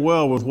very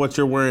well with what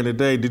you're wearing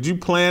today. Did you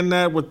plan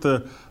that with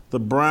the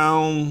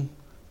brown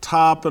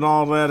top and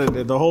all that?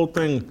 And the whole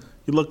thing,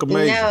 you look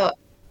amazing. No,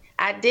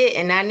 I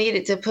didn't. I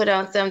needed to put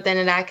on something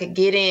that I could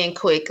get in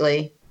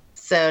quickly.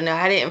 So, no,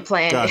 I didn't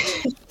plan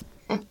it.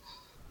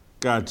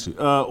 Got you.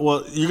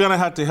 Well, you're going to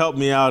have to help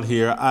me out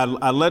here. I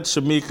let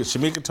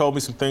Shamika told me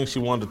some things she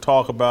wanted to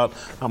talk about.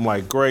 I'm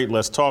like, great,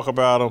 let's talk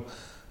about them.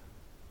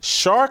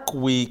 Shark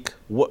Week,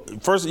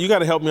 first you got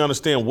to help me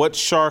understand what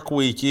Shark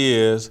Week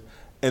is.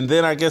 And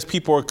then I guess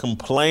people are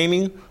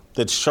complaining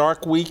that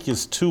Shark Week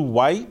is too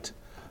white.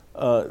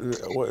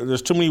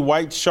 There's too many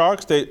white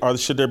sharks.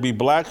 Should there be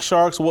black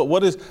sharks?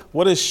 What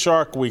is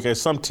Shark Week?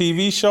 Is some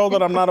TV show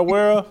that I'm not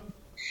aware of?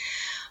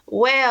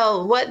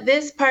 Well, what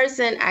this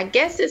person, I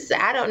guess it's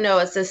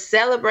a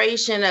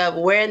celebration of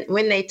when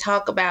they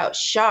talk about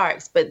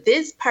sharks, but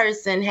this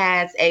person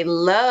has a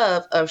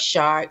love of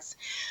sharks.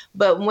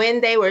 But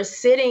when they were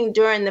sitting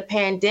during the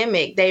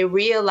pandemic, they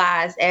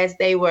realized as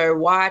they were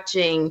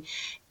watching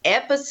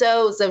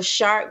episodes of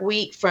Shark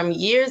Week from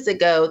years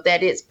ago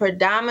that it's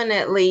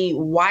predominantly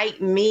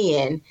white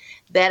men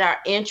that are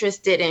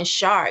interested in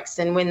sharks.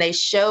 And when they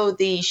show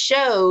these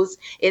shows,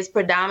 it's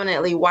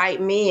predominantly white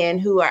men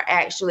who are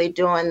actually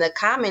doing the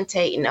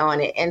commentating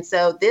on it. And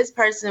so this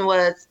person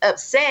was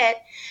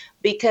upset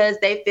because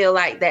they feel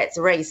like that's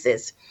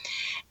racist.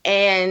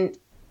 And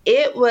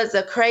it was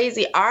a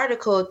crazy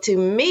article to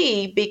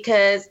me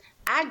because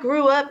I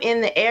grew up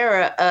in the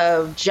era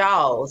of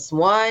Jaws,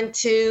 1,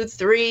 2,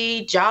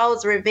 3,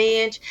 Jaws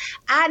Revenge.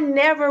 I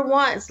never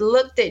once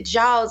looked at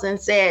Jaws and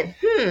said,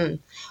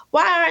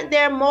 why aren't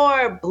there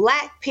more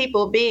black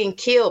people being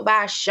killed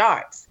by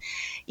sharks?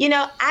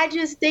 I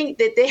just think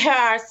that there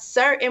are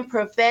certain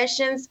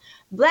professions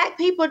Black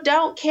people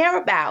don't care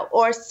about,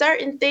 or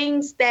certain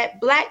things that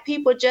Black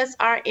people just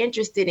aren't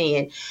interested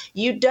in.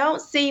 You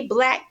don't see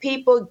Black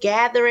people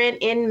gathering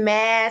in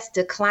mass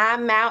to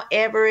climb Mount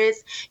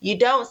Everest. You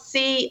don't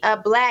see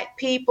Black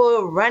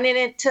people running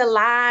into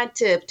line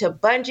to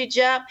bungee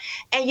jump,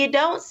 and you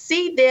don't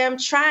see them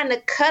trying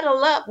to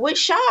cuddle up with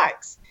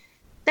sharks.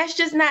 That's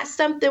just not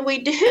something we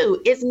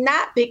do. It's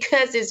not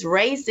because it's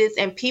racist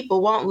and people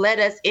won't let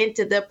us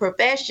into the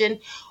profession.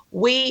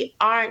 We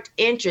aren't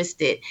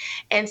interested.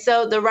 And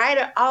so the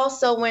writer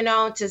also went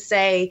on to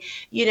say,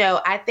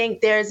 I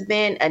think there's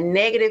been a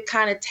negative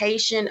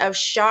connotation of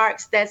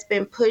sharks that's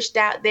been pushed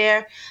out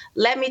there.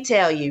 Let me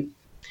tell you,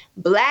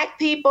 Black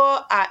people,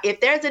 if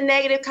there's a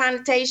negative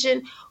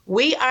connotation,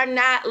 we are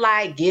not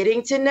like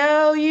getting to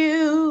know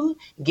you,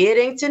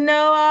 getting to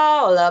know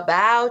all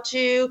about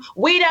you.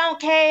 We don't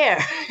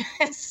care.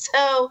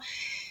 So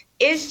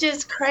it's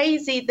just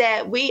crazy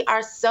that we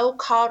are so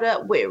caught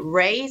up with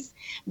race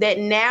that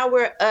now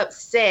we're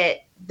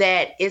upset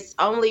that it's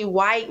only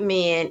white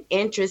men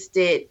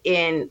interested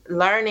in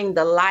learning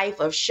the life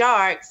of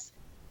sharks.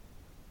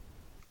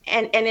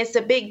 And it's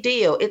a big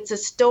deal. It's a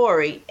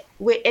story,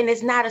 and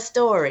it's not a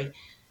story.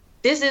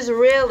 This is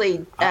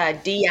really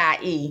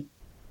DIE.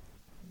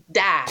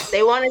 Die.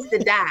 They want us to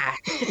die.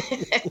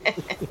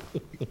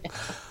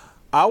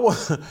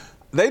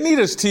 They need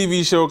a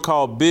TV show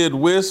called Bid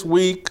Whist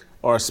Week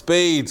or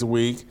Spades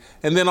Week,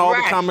 and then all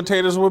the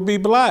commentators would be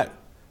Black.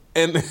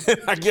 And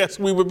I guess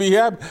we would be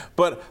happy.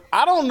 But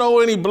I don't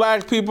know any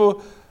Black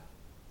people,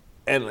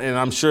 and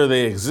I'm sure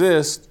they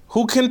exist,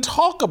 who can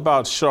talk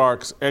about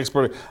sharks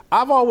expertly.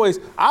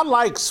 I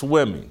like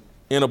swimming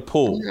in a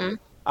pool. Mm-hmm.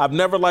 I've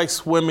never liked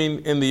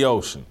swimming in the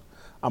ocean.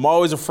 I'm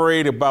always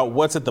afraid about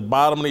what's at the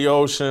bottom of the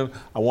ocean.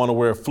 I want to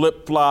wear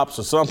flip-flops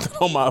or something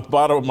on my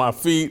bottom of my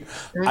feet.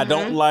 Mm-hmm. I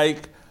don't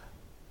like,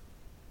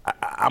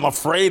 I'm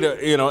afraid of,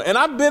 and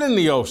I've been in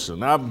the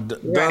ocean. I've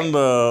done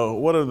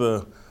what are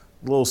the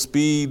little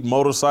speed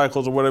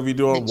motorcycles or whatever you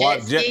do,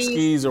 jet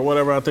skis or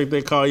whatever I think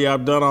they call you.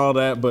 I've done all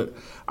that, but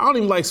I don't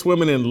even like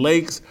swimming in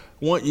lakes.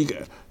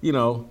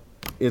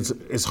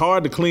 It's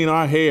hard to clean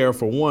our hair,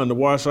 for one, to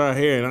wash our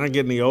hair, and I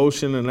get in the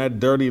ocean and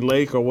that dirty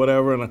lake or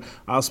whatever, and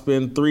I'll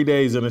spend 3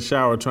 days in the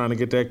shower trying to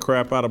get that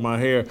crap out of my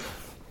hair.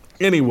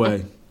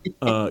 Anyway,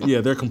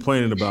 they're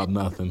complaining about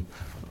nothing,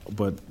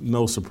 but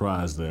no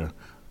surprise there.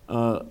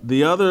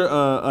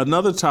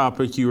 Another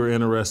topic you were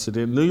interested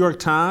in, New York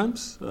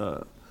Times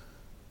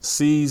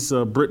sees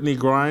Brittany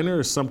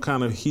Griner as some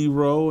kind of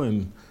hero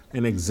and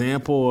an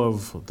example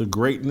of the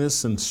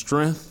greatness and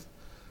strength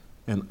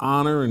and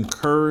honor and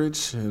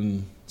courage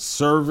and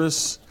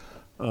service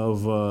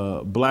of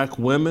Black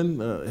women.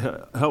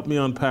 Help me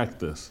unpack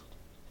this.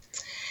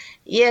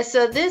 Yeah,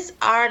 so this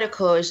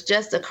article is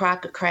just a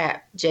crock of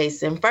crap,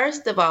 Jason.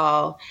 First of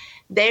all,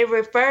 they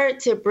referred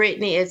to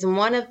Brittany as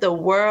one of the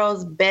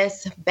world's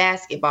best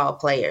basketball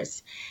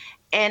players.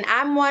 And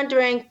I'm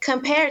wondering,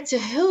 compared to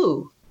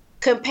who?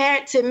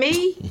 Compared to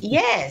me?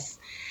 Yes.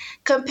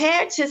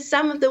 Compared to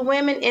some of the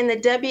women in the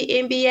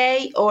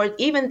WNBA or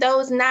even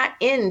those not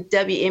in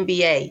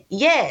WNBA?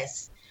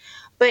 Yes.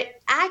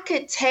 But I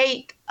could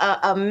take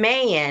a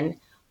man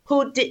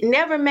who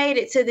never made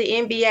it to the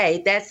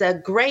NBA, that's a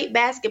great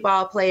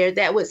basketball player,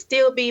 that would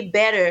still be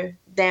better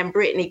than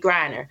Brittany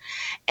Griner.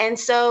 And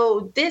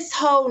so this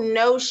whole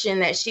notion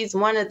that she's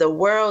one of the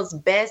world's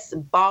best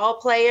ball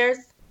players,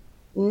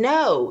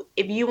 no.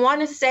 If you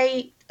want to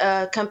say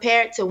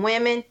compared to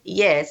women,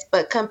 yes.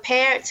 But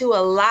compared to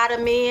a lot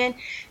of men,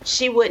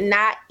 she would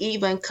not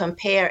even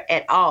compare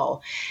at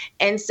all.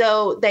 And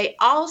so they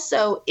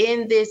also,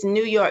 in this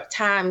New York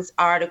Times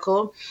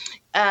article,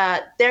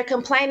 they're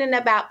complaining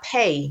about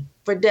pay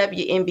for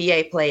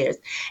WNBA players.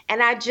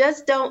 And I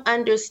just don't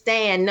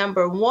understand,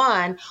 number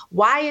one,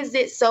 why is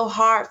it so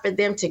hard for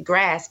them to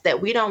grasp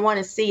that we don't want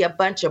to see a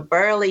bunch of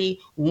burly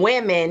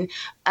women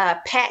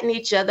patting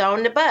each other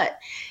on the butt?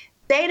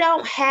 They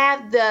don't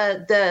have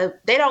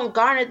they don't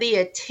garner the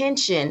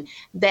attention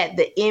that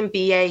the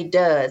NBA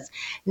does.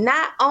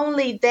 Not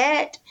only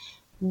that,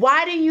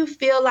 why do you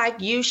feel like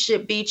you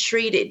should be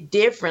treated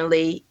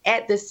differently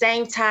at the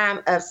same time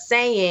of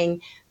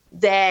saying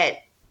that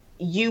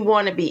you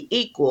want to be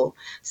equal?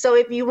 So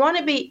if you want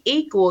to be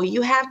equal,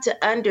 you have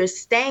to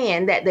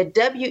understand that the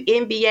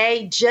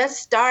WNBA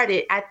just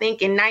started, I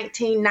think, in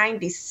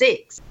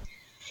 1996.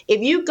 If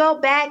you go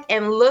back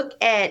and look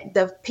at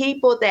the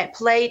people that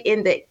played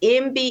in the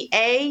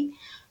NBA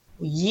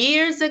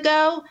years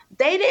ago,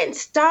 they didn't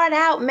start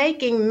out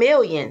making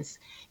millions.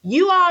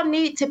 You all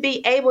need to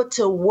be able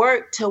to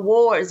work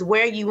towards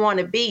where you want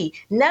to be.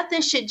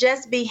 Nothing should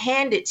just be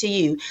handed to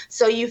you.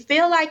 So you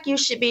feel like you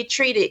should be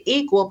treated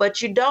equal,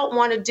 but you don't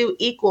want to do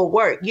equal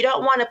work. You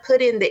don't want to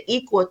put in the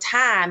equal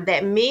time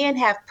that men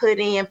have put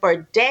in for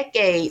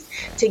decades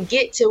to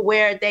get to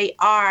where they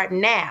are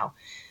now.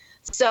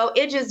 So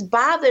it just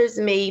bothers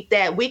me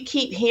that we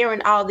keep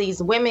hearing all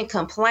these women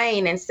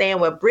complain and saying,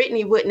 well,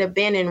 Brittany wouldn't have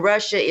been in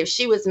Russia if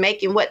she was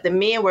making what the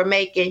men were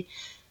making.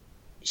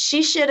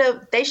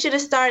 they should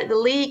have started the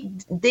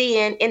league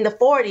then in the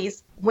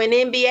 40s when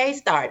NBA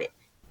started.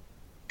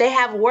 They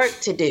have work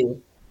to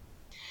do.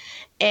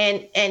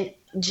 And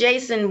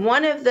Jason,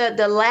 one of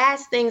the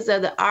last things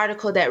of the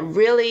article that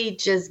really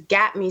just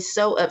got me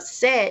so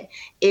upset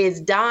is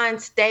Dawn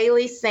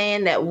Staley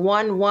saying that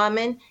one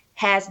woman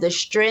has the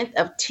strength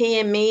of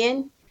 10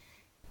 men.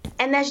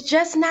 And that's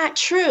just not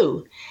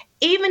true.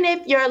 Even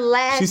if your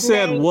last name... She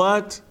said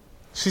what?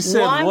 She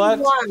said what?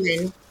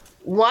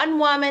 One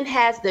woman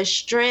has the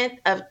strength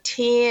of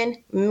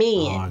 10 men.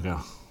 Oh, my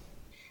God.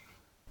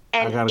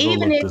 And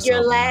even if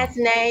your last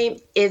name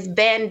is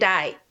Van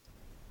Dyke,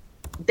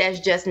 that's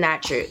just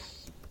not true.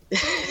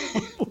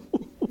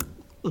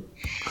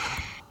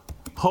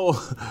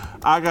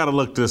 I gotta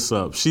look this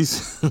up.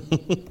 She's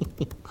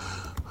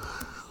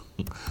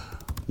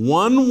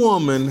one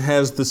woman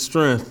has the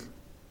strength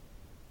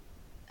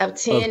of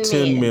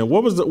 10 men.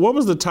 What was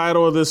the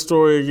title of this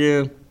story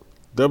again?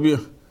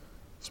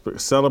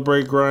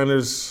 Celebrate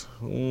Grinders.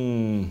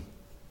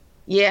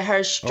 Yeah,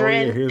 her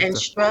strength and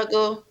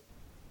struggle.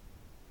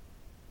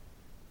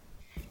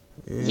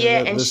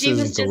 Yeah, and she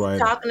was just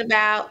talking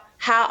about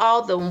how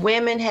all the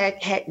women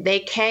they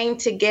came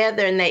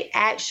together and they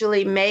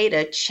actually made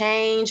a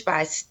change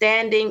by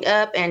standing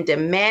up and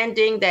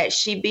demanding that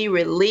she be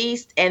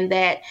released, and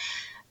that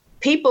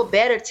people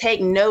better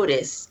take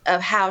notice of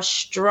how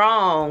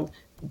strong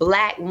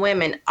Black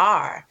women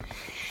are.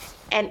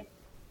 And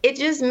it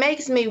just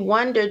makes me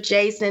wonder,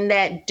 Jason,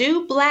 that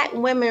do Black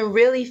women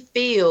really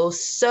feel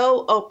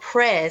so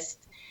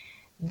oppressed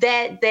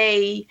that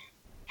they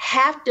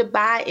have to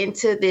buy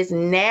into this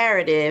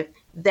narrative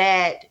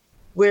that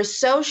we're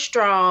so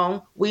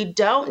strong, we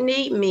don't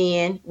need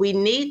men, we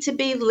need to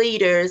be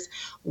leaders,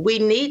 we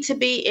need to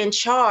be in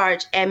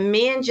charge, and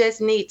men just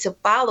need to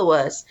follow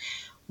us,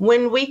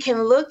 when we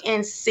can look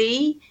and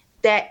see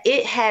that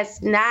it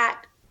has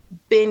not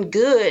been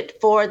good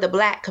for the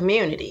Black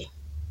community?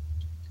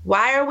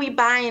 Why are we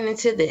buying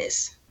into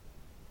this?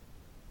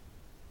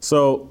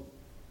 So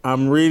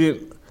I'm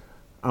going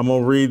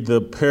to read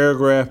the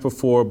paragraph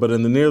before, but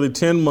in the nearly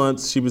 10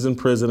 months she was in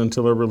prison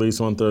until her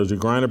release on Thursday,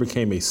 Griner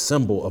became a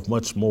symbol of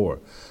much more.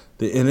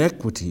 The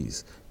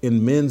inequities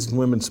in men's and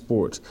women's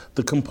sports,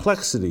 the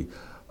complexity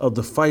of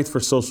the fight for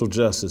social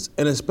justice,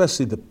 and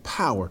especially the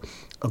power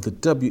of the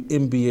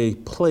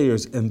WNBA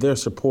players and their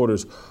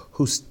supporters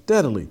who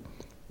steadily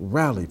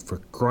rallied for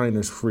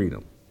Griner's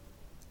freedom.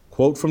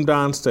 Quote from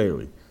Dawn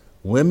Staley: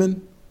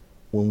 "Women,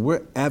 when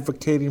we're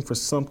advocating for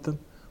something,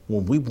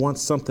 when we want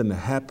something to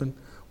happen,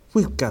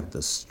 we've got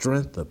the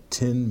strength of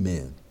 10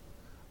 men.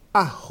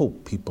 I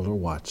hope people are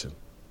watching."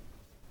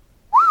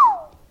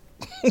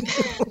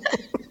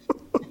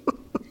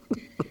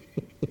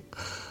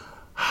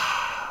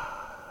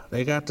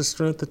 They got the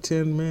strength of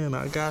 10 men.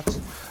 I got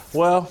you.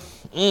 Well,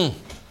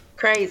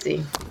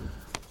 crazy.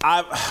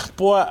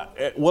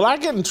 Will I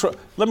get in trouble?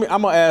 I'm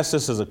gonna ask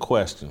this as a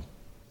question.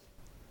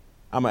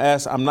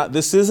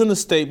 This isn't a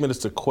statement,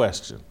 it's a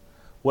question.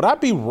 Would I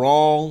be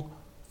wrong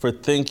for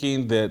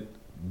thinking that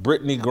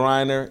Brittany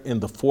Griner in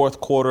the fourth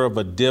quarter of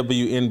a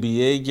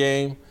WNBA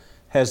game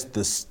has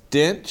the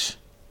stench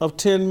of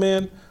 10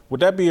 men? Would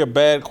that be a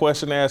bad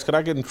question to ask? Could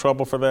I get in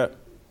trouble for that?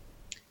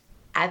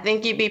 I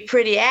think you'd be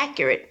pretty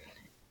accurate,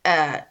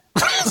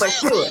 for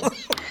sure.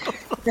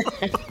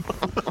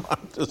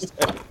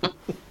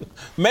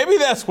 Maybe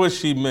that's what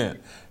she meant,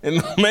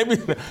 and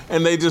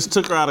they just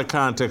took her out of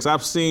context.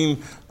 I've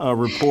seen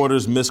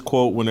reporters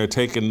misquote when they're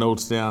taking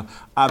notes down.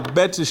 I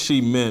bet you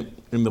she meant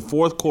in the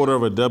fourth quarter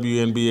of a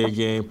WNBA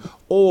game,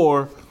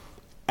 or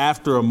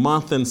after a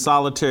month in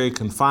solitary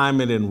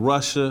confinement in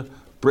Russia,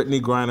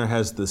 Brittany Griner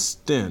has the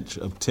stench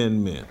of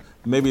 10 men.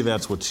 Maybe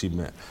that's what she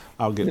meant.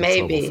 I'll get in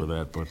trouble for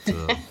that.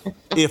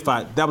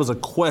 But that was a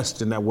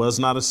question. That was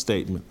not a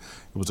statement.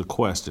 It was a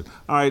question.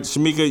 All right,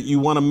 Shamika, you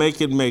want to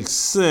make it make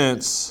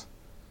sense.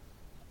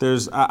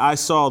 I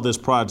saw this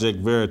Project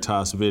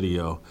Veritas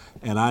video,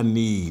 and I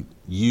need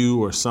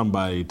you or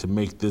somebody to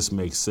make this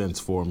make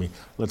sense for me.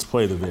 Let's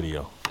play the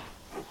video.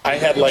 I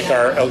had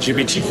our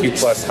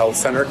LGBTQ+ health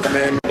center come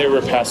in. They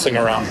were passing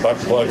around butt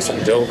plugs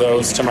and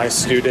dildos to my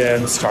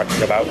students,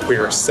 talking about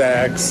queer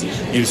sex,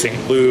 using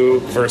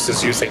lube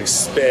versus using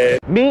spit.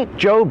 Meet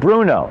Joe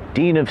Bruno,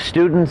 Dean of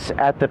Students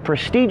at the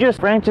prestigious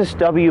Francis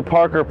W.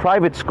 Parker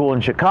Private School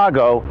in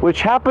Chicago,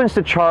 which happens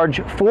to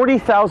charge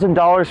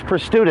 $40,000 per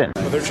student.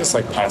 They're just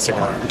passing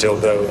around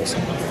dildos,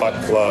 butt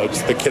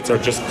plugs. The kids are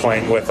just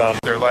playing with them.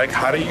 They're like,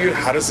 how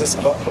does this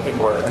butt plug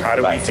work? How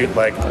do we do,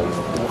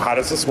 how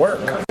does this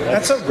work?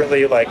 That's a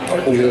really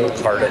cool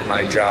part of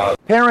my job.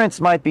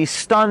 Parents might be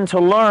stunned to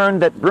learn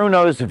that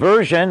Bruno's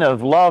version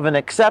of love and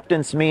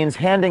acceptance means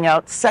handing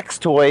out sex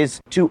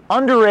toys to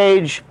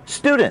underage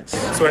students.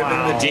 So I've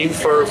been the dean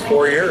for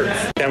 4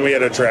 years. And we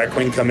had a drag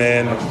queen come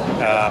in,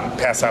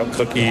 pass out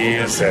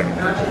cookies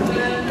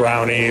and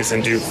brownies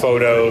and do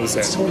photos.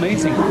 It's so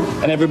amazing.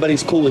 And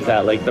everybody's cool with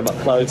that, the butt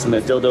plugs and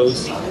the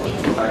dildos.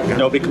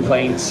 Nobody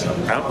complains.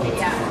 No.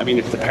 I mean,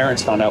 if the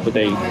parents found out, would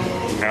they?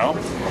 No.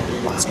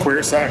 It's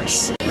queer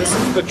sex. this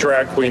is the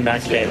drag queen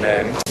that came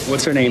in.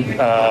 What's her name?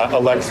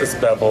 Alexis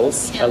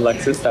Bevels.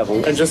 Alexis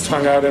Bevels. And just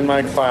hung out in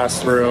my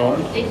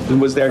classroom.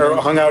 Was there? Or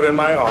hung out in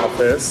my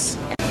office.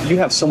 You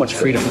have so much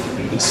freedom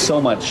and so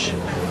much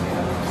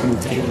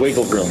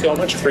wiggle room. So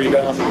much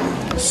freedom,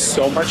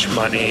 so much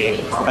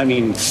money. I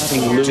mean,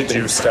 to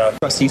do stuff.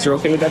 Trustees are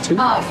okay with that too?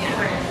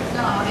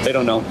 They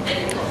don't know.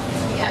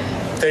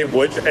 They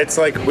would. It's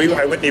like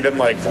I wouldn't even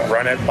like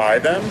run it by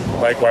them.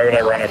 Like, why would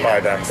I run it by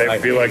them? They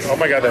would be like, "Oh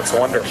my God, that's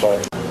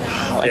wonderful."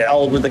 Yeah. How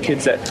old were the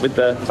kids with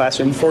the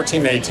classroom?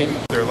 14, 18.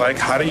 They're like,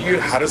 how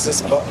does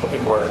this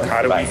work?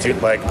 How do we do,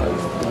 like,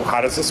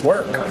 how does this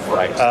work?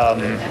 Right.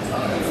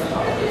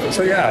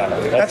 So yeah,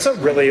 that's a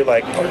really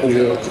like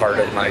cool part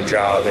of my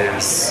job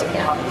is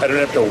I don't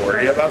have to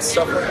worry about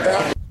stuff like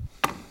that.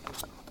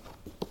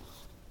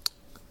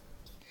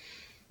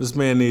 This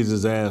man needs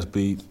his ass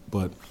beat,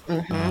 but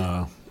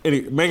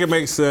make it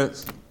make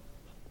sense.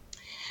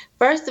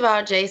 First of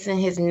all, Jason,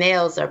 his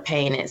nails are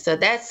painted. So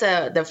that's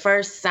the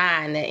first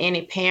sign that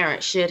any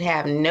parent should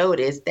have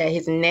noticed, that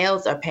his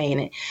nails are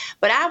painted.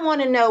 But I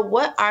want to know,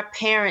 what are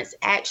parents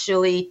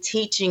actually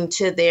teaching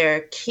to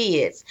their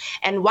kids?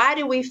 And why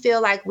do we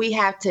feel like we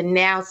have to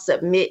now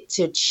submit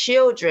to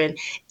children?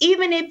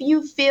 Even if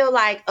you feel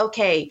like,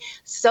 okay,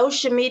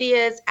 social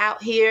media is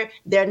out here,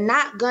 they're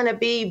not going to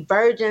be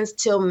virgins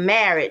till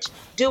marriage.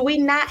 Do we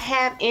not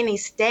have any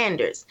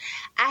standards?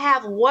 I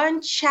have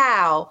one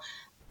child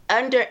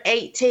under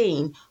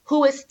 18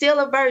 who is still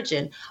a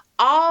virgin.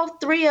 All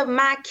three of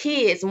my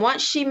kids,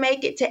 once she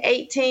make it to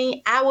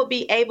 18, I will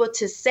be able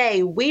to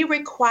say we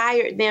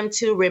required them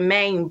to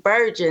remain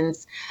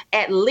virgins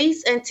at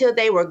least until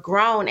they were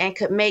grown and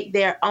could make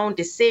their own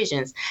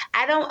decisions.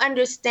 I don't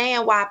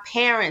understand why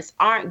parents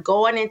aren't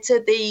going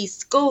into these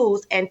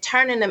schools and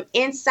turning them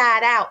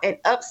inside out and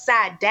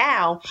upside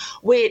down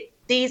with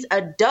these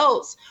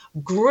adults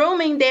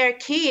grooming their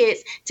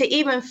kids to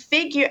even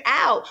figure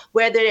out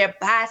whether they're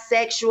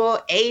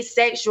bisexual,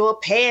 asexual,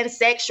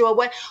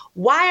 pansexual.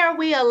 Why are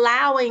we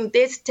allowing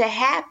this to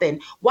happen?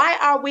 Why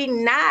are we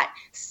not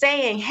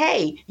saying,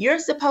 hey, you're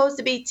supposed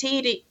to be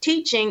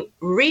teaching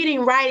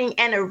reading, writing,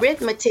 and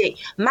arithmetic?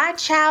 My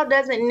child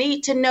doesn't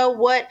need to know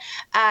what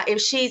if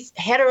she's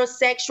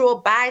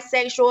heterosexual,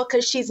 bisexual,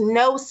 because she's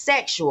no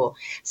sexual.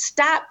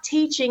 Stop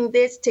teaching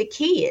this to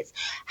kids.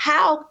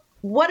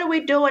 What are we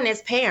doing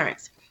as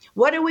parents?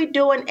 What are we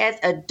doing as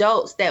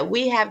adults that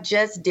we have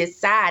just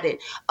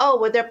decided, oh,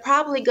 well, they're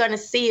probably going to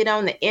see it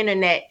on the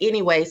internet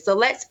anyway, so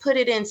let's put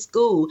it in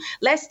school.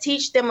 Let's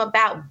teach them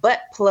about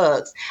butt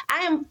plugs.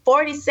 I am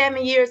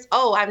 47 years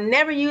old. I've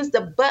never used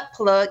a butt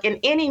plug, and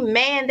any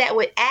man that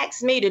would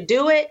ask me to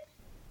do it,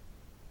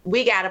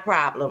 we got a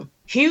problem.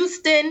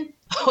 Houston,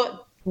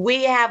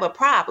 we have a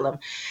problem.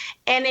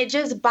 And it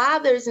just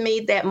bothers me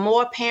that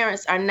more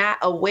parents are not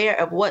aware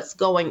of what's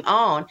going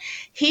on.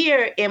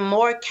 Here in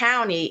Moore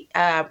County,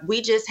 we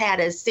just had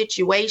a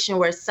situation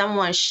where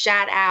someone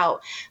shot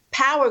out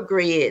power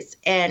grids,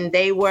 and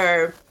they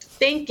were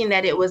thinking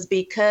that it was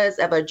because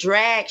of a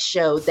drag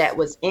show that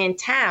was in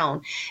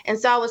town. And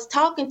so I was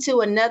talking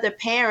to another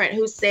parent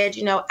who said,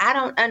 I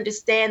don't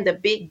understand the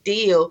big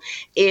deal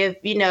if,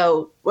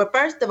 well,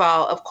 first of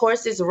all, of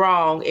course, it's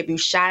wrong if you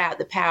shot out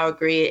the power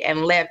grid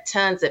and left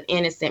tons of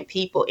innocent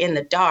people in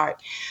the dark.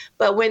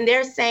 But when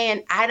they're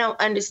saying, I don't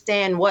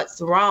understand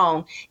what's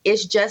wrong,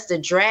 it's just a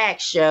drag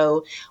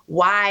show,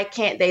 why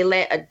can't they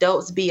let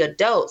adults be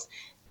adults?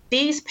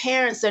 These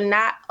parents are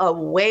not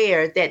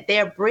aware that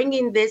they're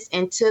bringing this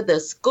into the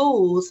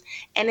schools,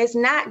 and it's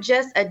not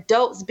just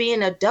adults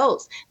being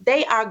adults.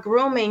 They are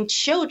grooming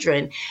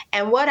children.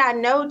 And what I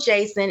know,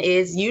 Jason,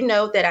 is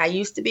that I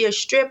used to be a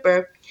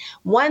stripper.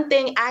 One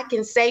thing I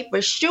can say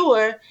for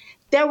sure,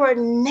 there were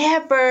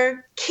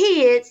never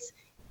kids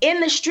in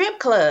the strip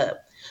club.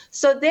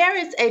 So there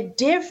is a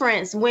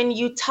difference when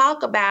you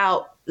talk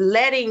about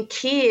letting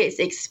kids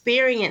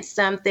experience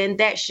something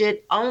that should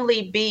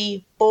only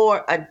be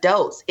for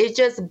adults. It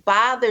just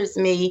bothers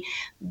me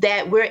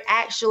that we're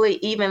actually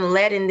even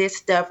letting this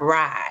stuff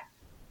ride.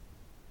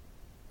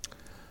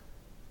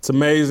 It's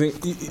amazing.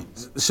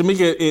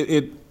 Shamika,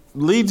 it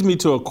leads me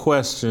to a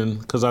question,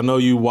 because I know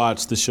you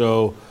watch the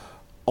show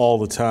all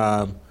the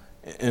time,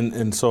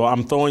 and so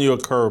I'm throwing you a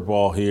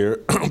curveball here,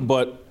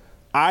 but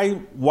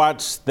I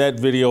watched that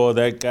video of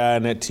that guy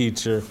and that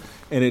teacher,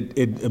 and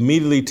it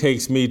immediately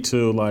takes me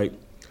to like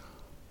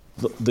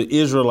the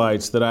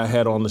Israelites that I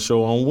had on the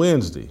show on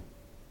Wednesday,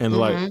 and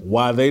like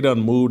why they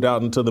done moved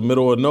out into the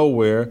middle of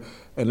nowhere,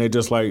 and they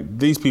just like,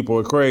 these people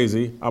are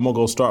crazy. I'm gonna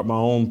go start my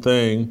own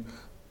thing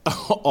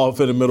off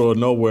in the middle of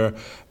nowhere.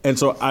 And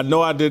so I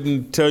know I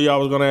didn't tell you I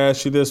was gonna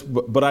ask you this,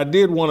 but I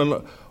did want to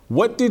know,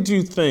 what did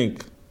you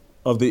think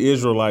of the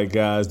Israelite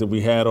guys that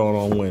we had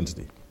on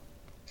Wednesday?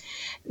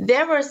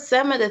 There were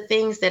some of the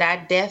things that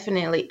I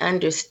definitely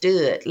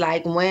understood,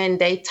 like when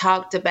they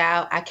talked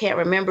about, I can't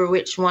remember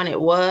which one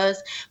it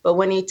was, but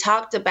when he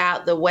talked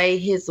about the way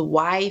his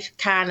wife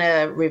kind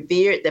of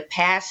revered the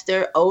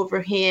pastor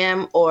over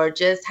him, or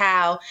just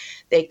how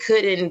they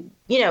couldn't,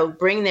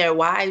 bring their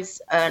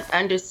wives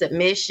under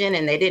submission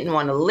and they didn't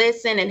want to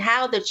listen, and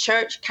how the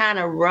church kind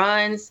of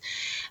runs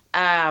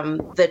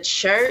the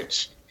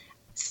church.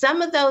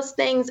 Some of those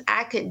things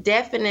I could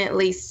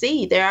definitely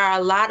see. There are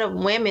a lot of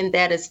women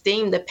that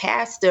esteem the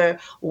pastor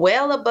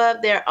well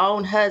above their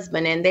own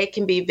husband, and they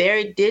can be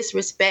very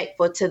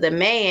disrespectful to the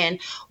man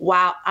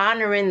while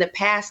honoring the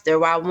pastor,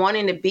 while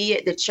wanting to be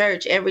at the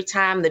church every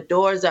time the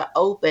doors are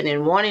open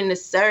and wanting to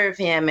serve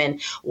him and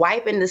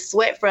wiping the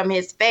sweat from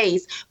his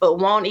face, but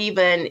won't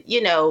even,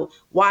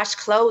 wash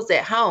clothes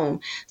at home.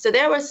 So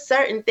there were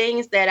certain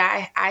things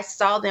that I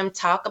saw them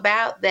talk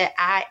about that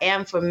I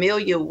am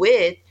familiar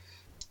with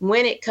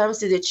when it comes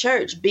to the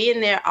church. Being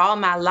there all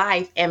my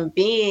life and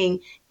being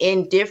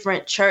in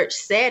different church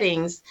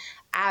settings,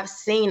 I've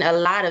seen a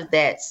lot of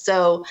that.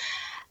 So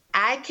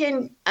I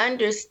can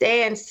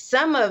understand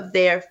some of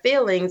their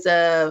feelings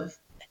of,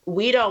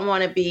 we don't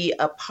want to be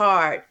a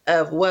part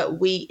of what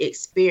we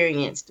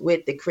experienced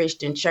with the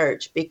Christian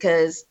church,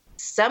 because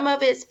some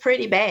of it's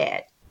pretty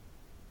bad.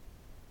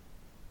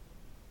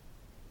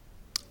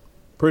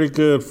 Pretty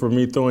good for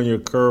me throwing you a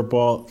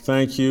curveball.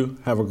 Thank you.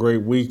 Have a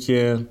great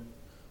weekend.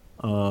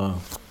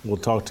 We'll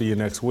talk to you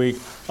next week.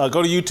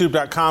 Go to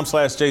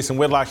youtube.com/Jason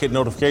Whitlock, hit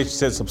notifications,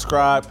 hit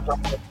subscribe.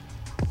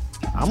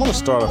 I'm going to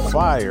start a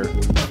fire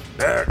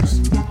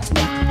next.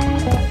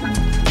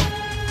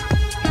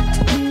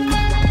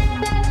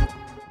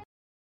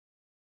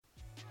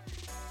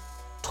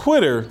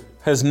 Twitter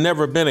has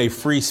never been a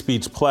free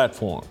speech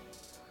platform.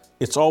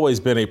 It's always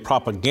been a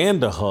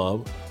propaganda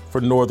hub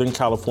for Northern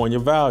California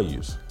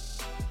values.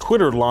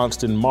 Twitter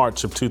launched in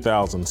March of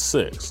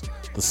 2006.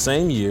 The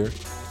same year,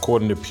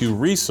 according to Pew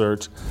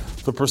Research,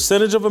 the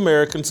percentage of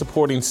Americans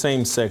supporting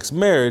same-sex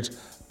marriage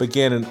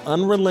began an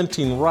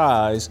unrelenting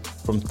rise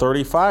from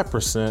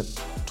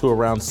 35% to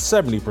around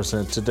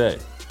 70% today.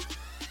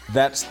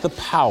 That's the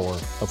power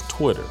of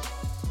Twitter.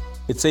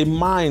 It's a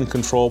mind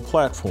control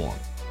platform.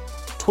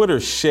 Twitter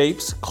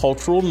shapes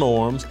cultural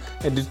norms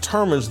and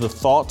determines the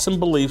thoughts and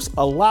beliefs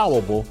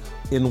allowable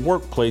in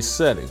workplace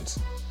settings.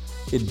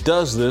 It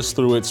does this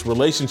through its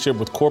relationship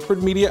with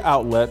corporate media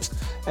outlets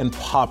and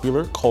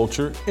popular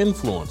culture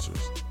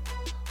influencers.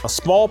 A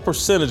small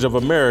percentage of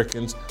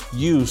Americans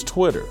use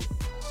Twitter,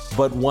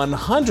 but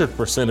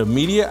 100% of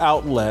media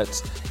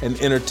outlets and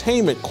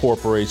entertainment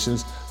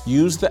corporations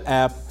use the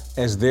app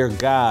as their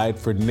guide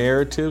for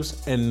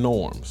narratives and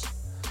norms.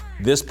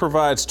 This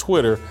provides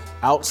Twitter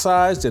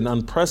outsized and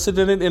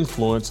unprecedented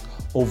influence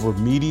over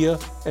media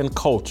and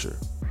culture.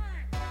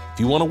 If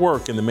you want to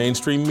work in the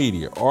mainstream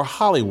media or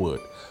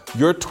Hollywood,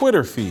 your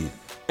Twitter feed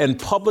and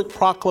public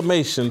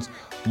proclamations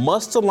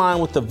must align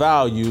with the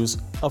values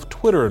of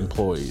Twitter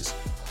employees,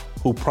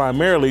 who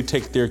primarily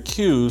take their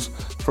cues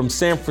from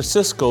San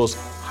Francisco's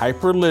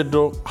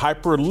hyper-liberal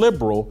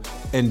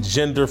and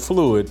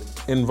gender-fluid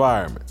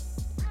environment.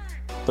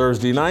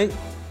 Thursday night,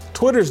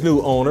 Twitter's new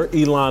owner,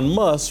 Elon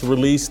Musk,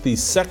 released the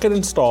second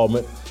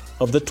installment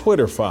of the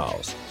Twitter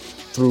Files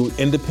through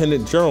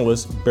independent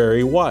journalist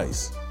Bari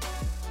Weiss.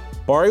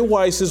 Bari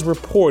Weiss's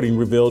reporting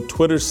revealed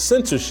Twitter's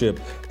censorship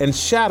and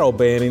shadow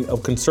banning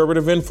of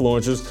conservative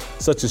influencers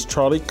such as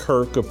Charlie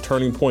Kirk of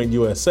Turning Point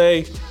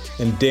USA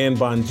and Dan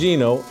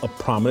Bongino, a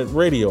prominent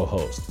radio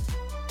host.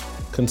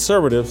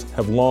 Conservatives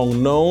have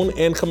long known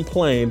and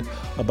complained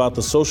about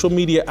the social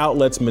media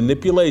outlets'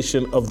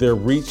 manipulation of their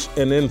reach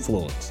and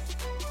influence.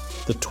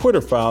 The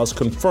Twitter Files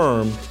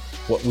confirm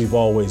what we've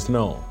always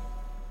known.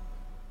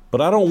 But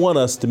I don't want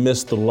us to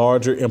miss the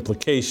larger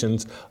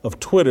implications of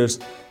Twitter's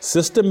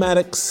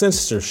systematic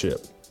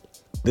censorship.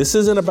 This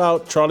isn't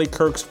about Charlie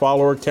Kirk's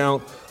follower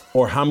count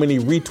or how many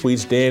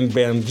retweets Dan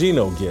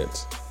Bongino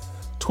gets.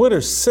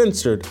 Twitter's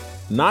censored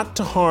not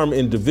to harm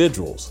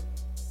individuals.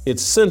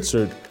 It's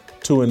censored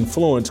to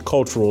influence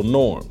cultural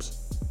norms.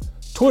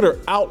 Twitter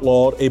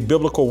outlawed a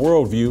biblical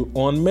worldview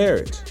on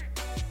marriage.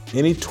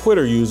 Any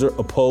Twitter user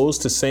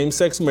opposed to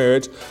same-sex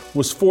marriage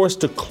was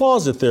forced to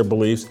closet their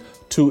beliefs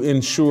to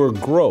ensure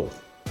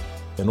growth.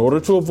 In order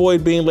to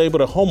avoid being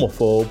labeled a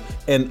homophobe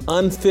and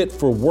unfit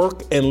for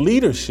work and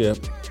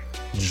leadership,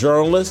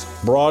 journalists,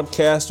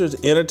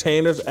 broadcasters,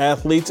 entertainers,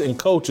 athletes, and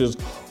coaches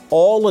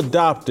all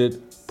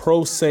adopted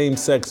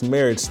pro-same-sex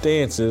marriage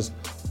stances,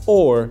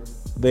 or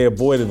they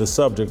avoided the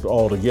subject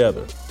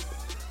altogether.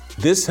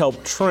 This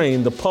helped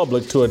train the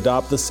public to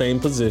adopt the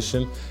same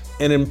position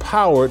and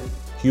empowered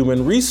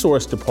human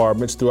resource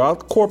departments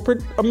throughout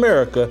corporate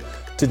America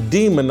to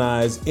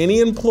demonize any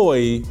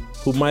employee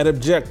who might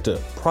object to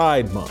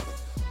Pride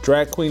Month,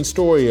 Drag Queen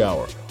Story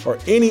Hour, or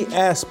any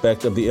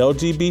aspect of the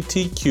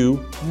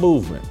LGBTQ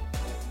movement.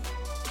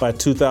 By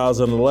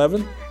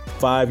 2011,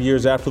 5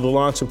 years after the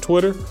launch of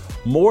Twitter,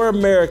 more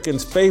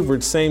Americans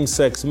favored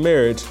same-sex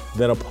marriage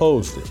than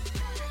opposed it.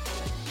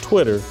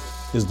 Twitter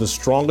is the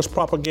strongest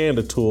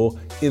propaganda tool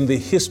in the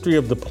history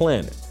of the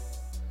planet.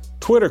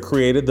 Twitter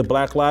created the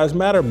Black Lives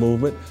Matter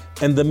movement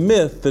and the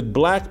myth that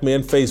black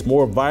men face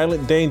more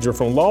violent danger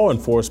from law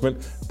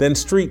enforcement than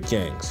street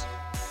gangs.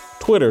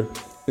 Twitter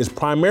is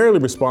primarily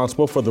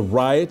responsible for the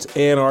riots,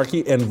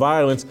 anarchy, and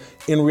violence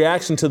in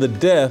reaction to the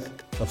death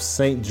of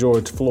St.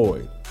 George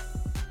Floyd.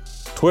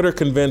 Twitter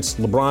convinced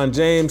LeBron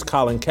James,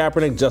 Colin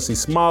Kaepernick, Jussie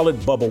Smollett,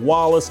 Bubba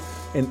Wallace,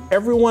 and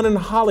everyone in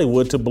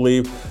Hollywood to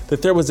believe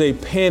that there was a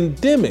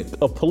pandemic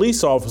of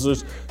police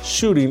officers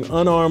shooting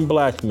unarmed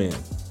black men.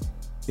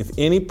 If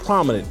any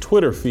prominent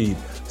Twitter feed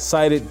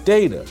cited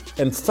data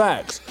and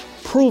facts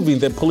proving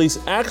that police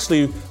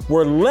actually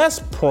were less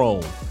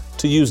prone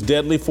to use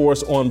deadly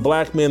force on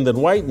black men than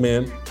white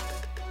men,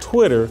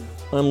 Twitter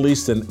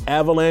unleashed an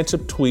avalanche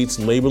of tweets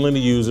labeling the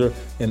user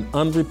an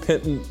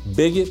unrepentant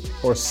bigot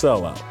or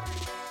sellout.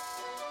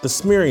 The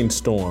smearing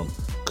storm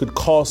could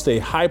cost a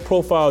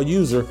high-profile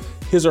user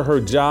his or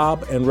her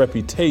job and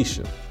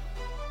reputation.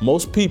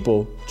 Most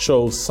people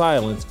chose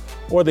silence,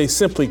 or they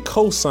simply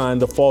co-signed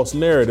the false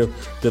narrative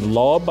that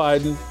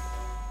law-abiding,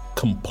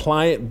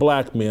 compliant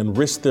black men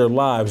risked their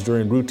lives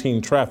during routine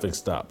traffic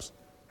stops.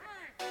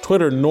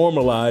 Twitter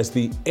normalized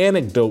the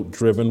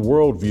anecdote-driven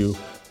worldview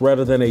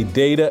rather than a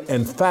data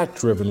and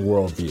fact-driven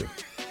worldview.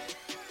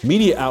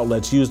 Media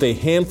outlets used a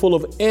handful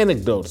of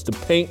anecdotes to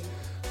paint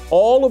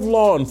all of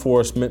law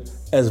enforcement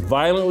as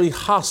violently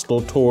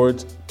hostile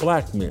towards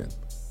black men.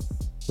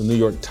 The New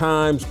York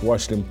Times,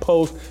 Washington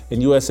Post,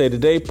 and USA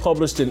Today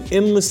published an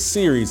endless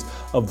series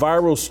of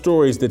viral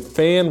stories that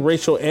fanned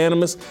racial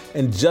animus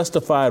and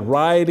justified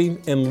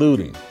rioting and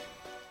looting.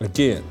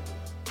 Again,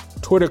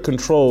 Twitter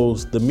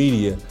controls the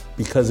media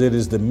because it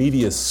is the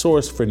media's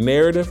source for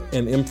narrative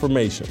and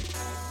information.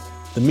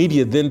 The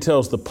media then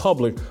tells the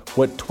public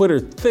what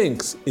Twitter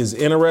thinks is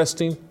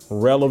interesting,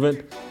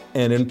 relevant,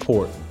 and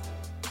important.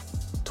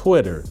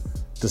 Twitter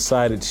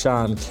decided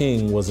Shaun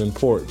King was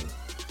important.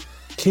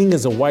 King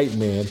is a white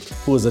man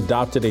who has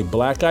adopted a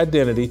black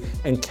identity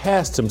and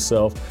cast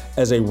himself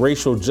as a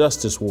racial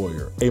justice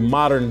warrior, a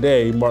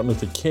modern-day Martin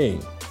Luther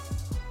King.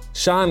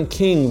 Shaun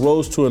King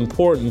rose to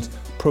importance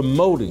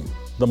promoting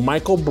the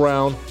Michael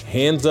Brown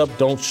hands up,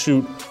 don't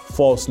shoot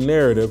false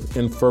narrative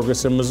in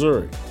Ferguson,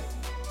 Missouri.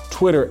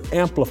 Twitter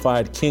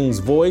amplified King's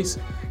voice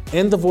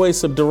and the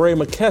voice of DeRay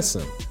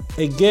McKesson,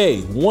 a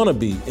gay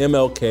wannabe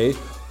MLK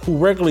who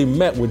regularly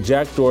met with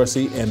Jack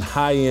Dorsey and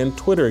high-end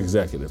Twitter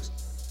executives.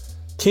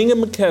 King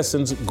and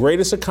McKesson's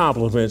greatest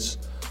accomplishments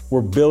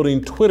were building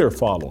Twitter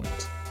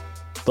followings.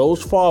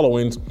 Those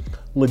followings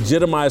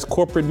legitimized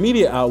corporate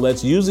media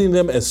outlets using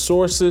them as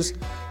sources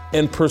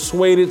and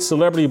persuaded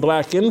celebrity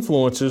black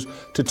influencers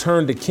to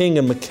turn to King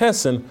and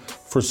McKesson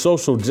for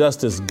social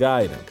justice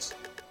guidance.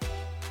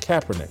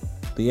 Kaepernick,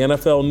 the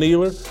NFL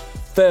kneeler,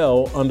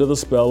 fell under the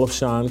spell of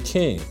Shaun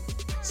King.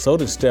 So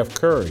did Steph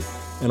Curry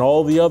and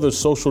all the other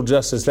social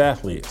justice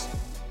athletes.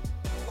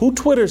 Who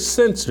Twitter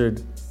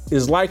censored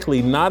is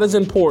likely not as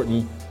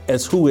important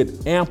as who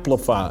it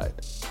amplified.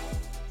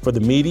 For the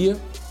media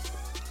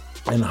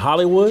and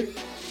Hollywood,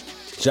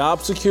 job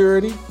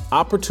security,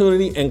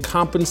 opportunity, and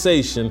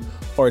compensation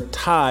are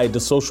tied to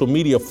social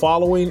media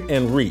following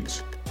and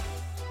reach.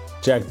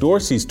 Jack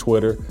Dorsey's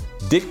Twitter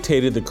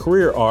dictated the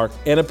career arc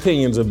and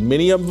opinions of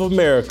many of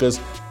America's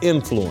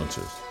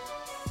influencers.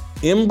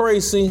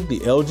 Embracing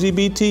the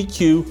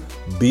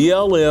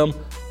LGBTQ-BLM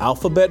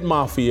alphabet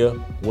mafia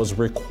was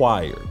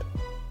required.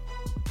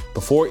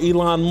 Before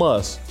Elon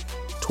Musk,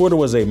 Twitter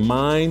was a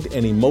mind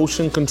and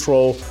emotion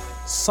control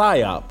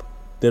psyop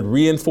that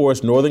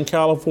reinforced Northern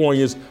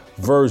California's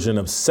version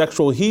of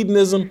sexual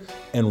hedonism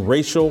and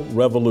racial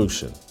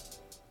revolution.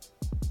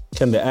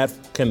 Can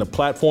the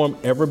platform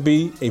ever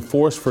be a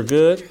force for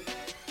good?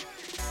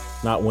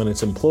 Not when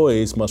its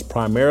employees must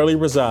primarily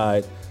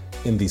reside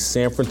in the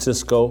San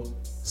Francisco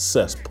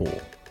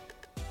cesspool.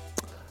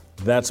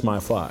 That's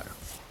my fire.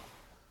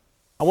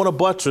 I want to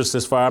buttress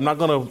this fire. I'm not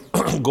going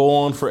to go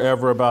on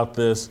forever about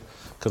this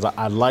because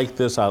I like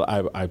this.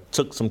 I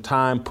took some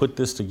time, put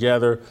this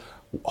together.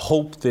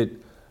 Hope that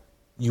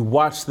you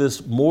watch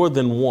this more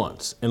than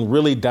once and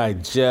really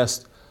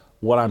digest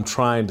what I'm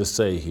trying to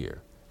say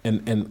here.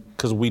 And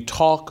because we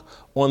talk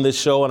on this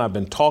show, and I've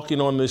been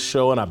talking on this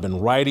show, and I've been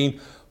writing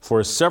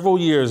for several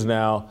years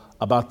now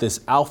about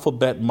this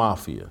alphabet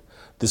mafia,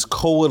 this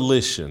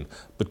coalition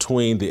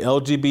between the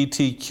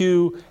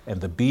LGBTQ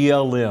and the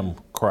BLM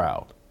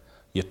crowd.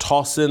 You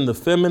toss in the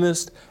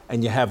feminist,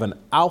 and you have an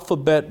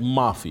alphabet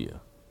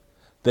mafia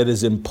that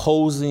is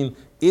imposing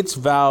its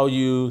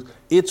values,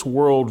 its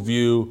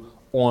worldview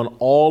on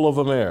all of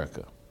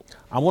America.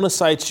 I want to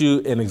cite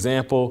you an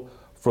example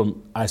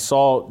from I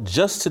saw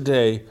just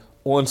today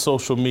on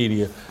social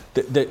media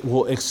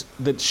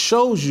that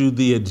shows you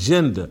the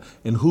agenda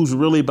and who's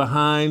really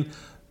behind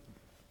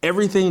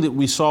everything that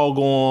we saw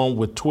go on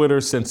with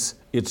Twitter since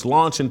its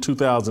launch in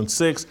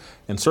 2006,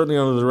 and certainly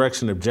under the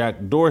direction of Jack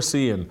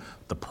Dorsey and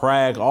the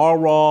Prague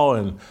Arwal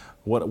and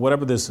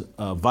whatever this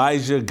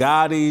Vijay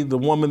Gandhi, the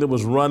woman that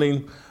was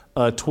running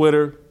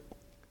Twitter.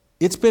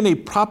 It's been a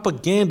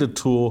propaganda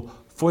tool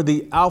for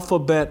the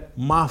alphabet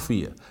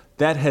mafia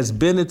that has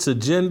been its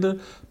agenda.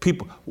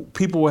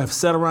 People have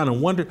sat around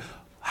and wondered,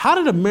 how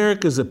did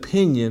America's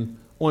opinion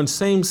on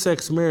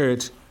same-sex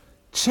marriage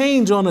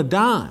change on a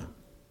dime?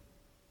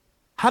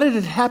 How did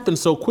it happen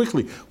so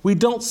quickly? We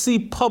don't see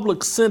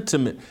public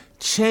sentiment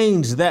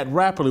change that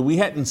rapidly. We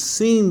hadn't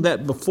seen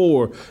that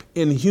before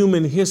in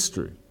human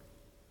history.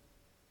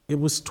 It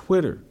was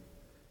Twitter.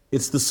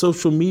 It's the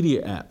social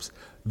media apps.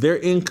 They're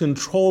in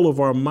control of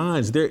our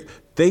minds.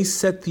 They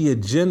set the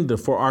agenda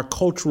for our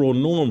cultural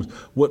norms,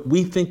 what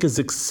we think is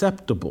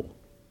acceptable.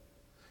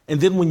 And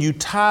then when you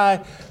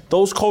tie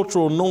those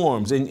cultural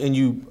norms and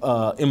you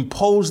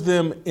impose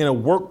them in a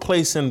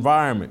workplace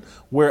environment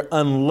where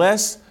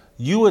unless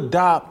you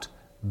adopt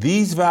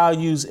these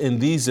values and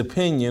these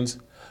opinions,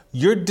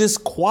 you're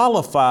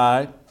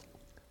disqualified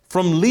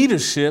from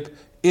leadership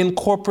in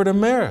corporate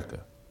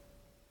America.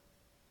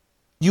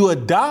 You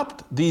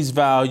adopt these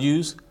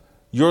values,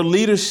 your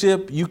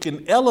leadership, you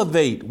can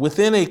elevate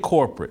within a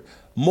corporate,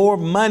 more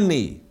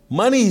money.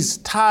 Money's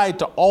tied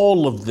to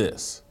all of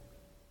this.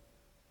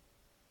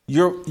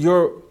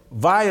 Your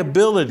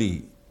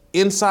viability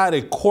inside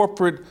a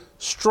corporate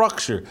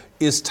structure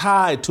is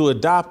tied to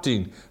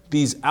adopting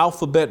these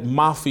alphabet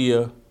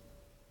mafia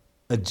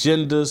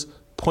agendas,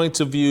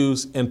 points of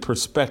views, and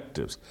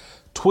perspectives.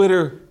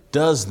 Twitter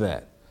does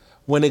that.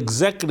 When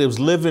executives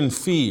live in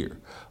fear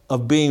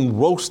of being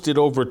roasted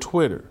over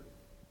Twitter,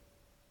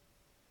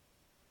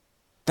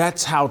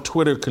 that's how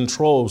Twitter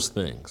controls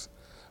things.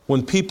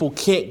 When people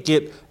can't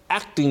get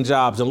acting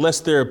jobs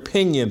unless their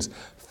opinions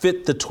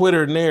fit the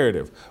Twitter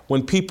narrative.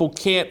 When people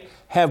can't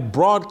have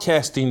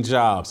broadcasting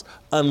jobs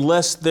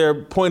unless their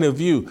point of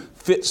view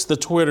fits the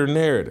Twitter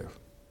narrative.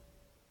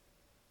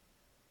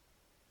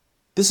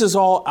 This is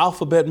all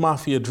alphabet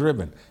mafia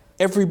driven.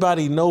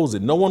 Everybody knows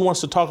it. No one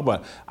wants to talk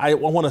about it. I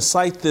want to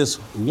cite this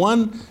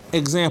one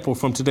example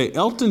from today.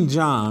 Elton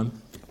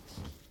John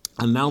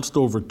announced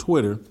over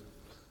Twitter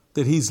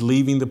that he's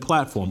leaving the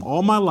platform.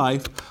 All my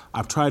life,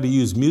 I've tried to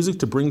use music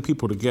to bring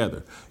people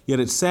together. Yet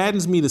it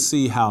saddens me to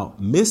see how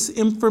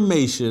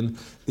misinformation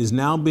is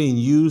now being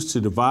used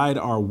to divide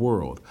our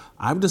world.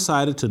 I've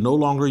decided to no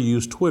longer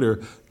use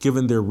Twitter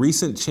given their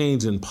recent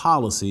change in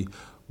policy,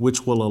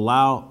 which will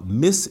allow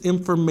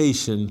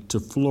misinformation to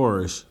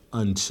flourish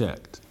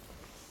unchecked.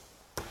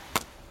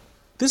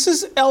 This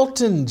is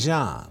Elton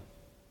John,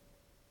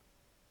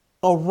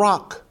 a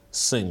rock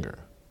singer,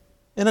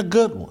 and a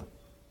good one.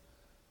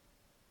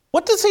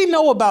 What does he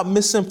know about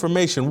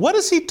misinformation? What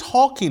is he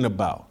talking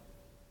about?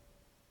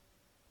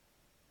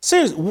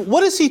 Seriously,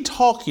 what is he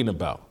talking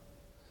about?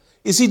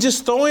 Is he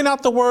just throwing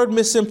out the word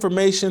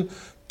misinformation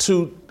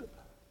to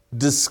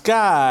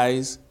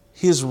disguise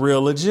his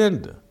real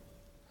agenda?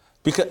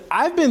 Because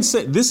I've been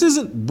saying, this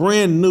isn't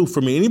brand new for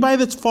me. Anybody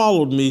that's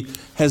followed me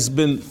has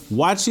been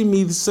watching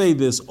me say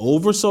this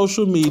over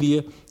social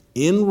media,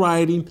 in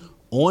writing,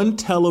 on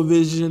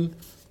television,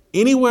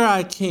 anywhere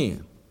I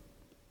can.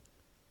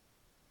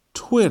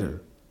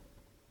 Twitter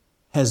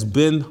has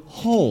been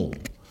home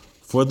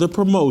for the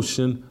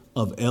promotion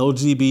of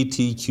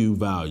LGBTQ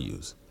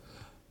values.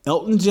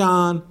 Elton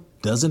John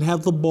doesn't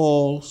have the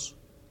balls,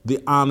 the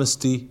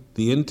honesty,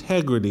 the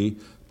integrity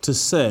to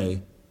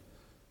say,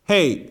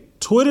 hey,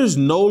 Twitter's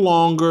no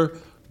longer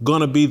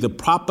going to be the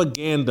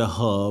propaganda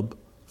hub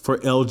for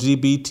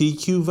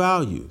LGBTQ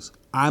values.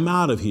 I'm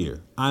out of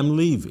here. I'm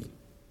leaving.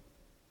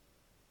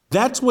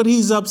 That's what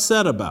he's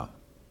upset about.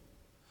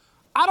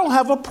 I don't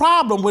have a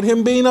problem with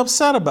him being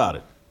upset about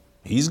it.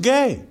 He's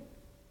gay.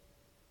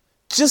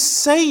 Just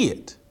say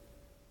it.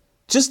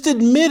 Just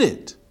admit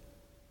it.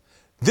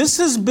 This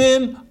has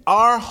been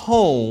our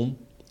home.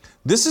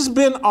 This has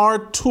been our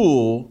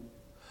tool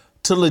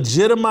to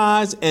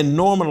legitimize and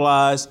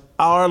normalize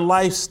our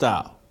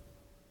lifestyle.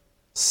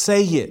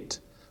 Say it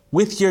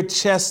with your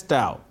chest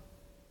out.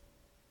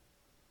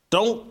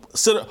 Don't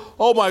sit,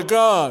 oh my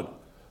God,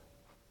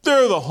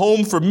 they're the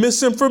home for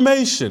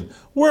misinformation.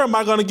 Where am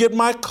I going to get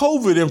my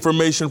COVID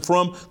information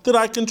from that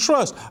I can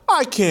trust?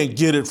 I can't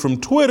get it from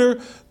Twitter.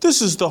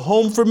 This is the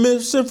home for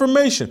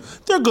misinformation.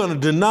 They're going to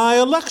deny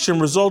election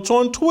results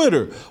on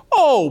Twitter.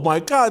 Oh my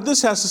God,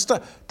 this has to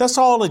stop. That's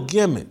all a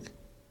gimmick.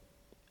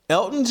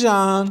 Elton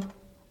John,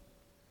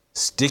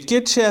 stick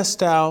your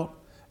chest out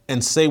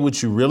and say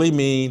what you really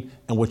mean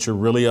and what you're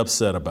really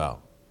upset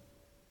about.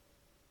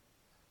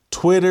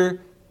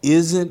 Twitter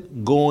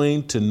isn't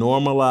going to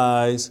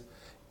normalize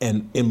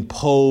and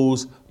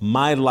impose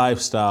my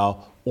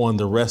lifestyle on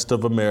the rest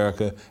of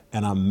America,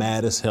 and I'm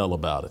mad as hell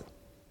about it.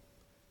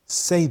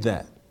 Say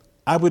that.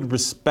 I would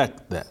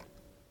respect that.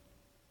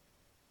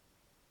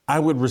 I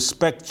would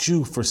respect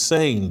you for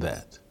saying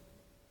that.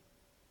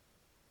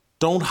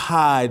 Don't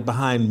hide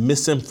behind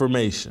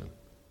misinformation.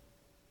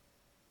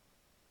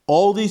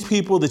 All these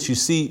people that you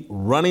see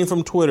running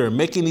from Twitter and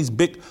making these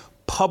big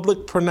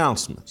public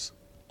pronouncements,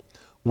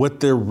 what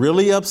they're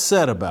really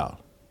upset about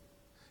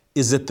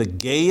is that the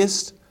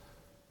gayest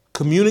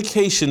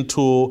communication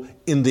tool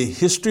in the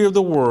history of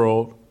the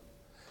world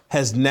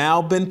has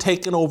now been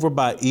taken over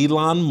by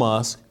Elon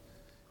Musk,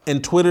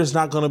 and Twitter's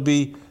not going to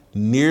be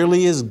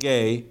nearly as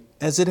gay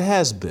as it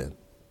has been.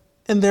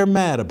 and they're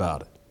mad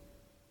about it.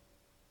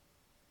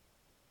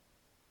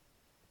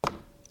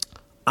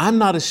 I'm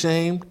not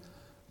ashamed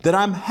that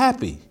I'm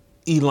happy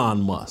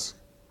Elon Musk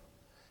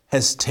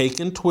has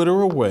taken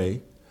Twitter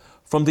away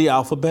from the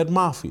alphabet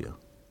mafia.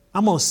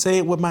 I'm gonna say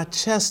it with my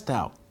chest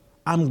out.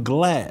 I'm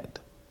glad.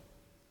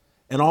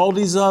 And all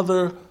these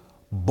other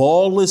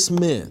ballless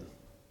men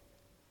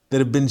that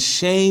have been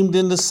shamed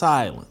into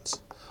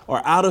silence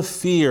or out of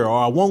fear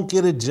or I won't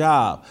get a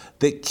job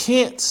that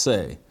can't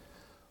say,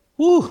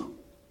 whew,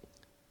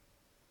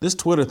 this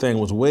Twitter thing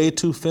was way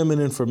too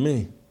feminine for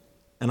me.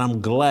 And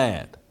I'm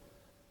glad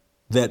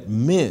that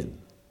men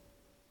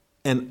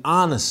and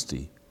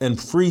honesty and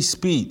free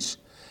speech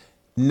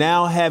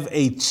now have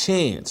a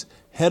chance,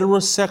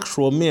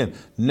 heterosexual men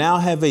now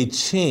have a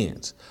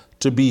chance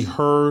to be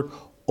heard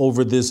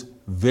over this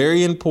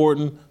very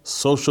important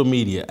social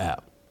media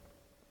app.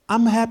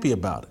 I'm happy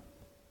about it.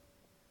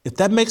 If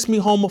that makes me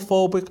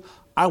homophobic,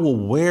 I will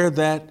wear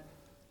that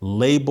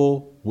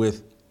label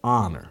with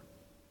honor.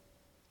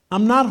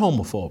 I'm not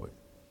homophobic.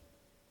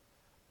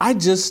 I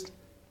just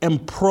am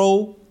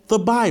pro the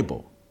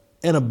Bible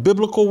and a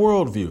biblical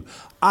worldview.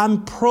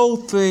 I'm pro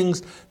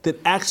things that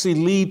actually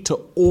lead to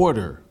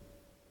order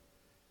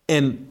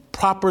and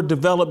proper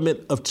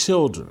development of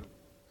children.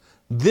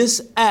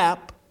 This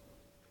app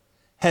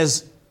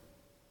has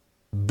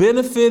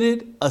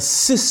benefited,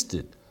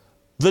 assisted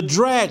the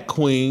drag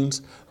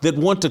queens that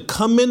want to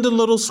come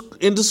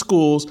into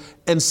schools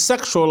and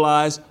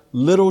sexualize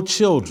little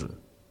children.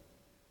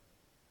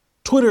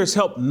 Twitter has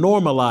helped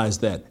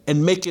normalize that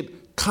and make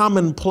it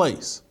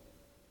commonplace.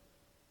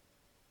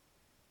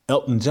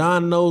 Elton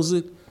John knows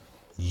it.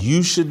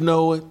 You should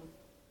know it.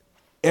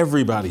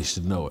 Everybody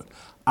should know it.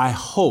 I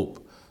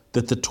hope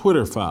that the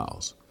Twitter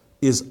Files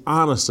is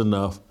honest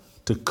enough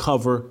to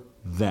cover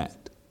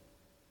that.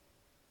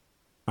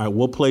 All right,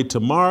 we'll play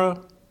tomorrow,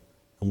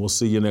 and we'll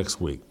see you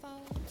next week.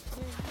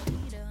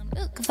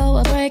 Looking for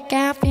a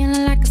breakout,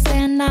 feeling like a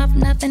standoff,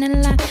 nothing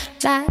in life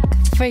like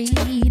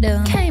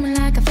freedom. Came in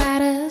like a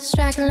fighter,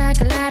 striking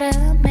like a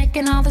ladder,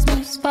 making all these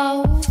moves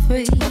for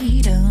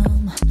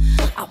freedom.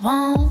 I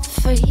want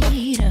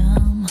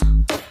freedom.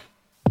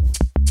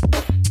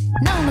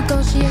 No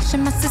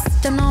negotiation, my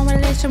sister, no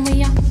relation.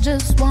 We all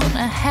just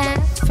wanna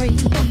have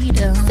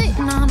freedom.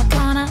 Sitting on a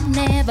corner,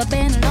 never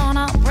been alone.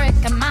 I'll break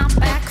my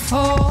back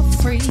for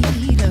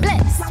freedom.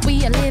 Blessed,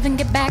 we are living,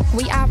 get back.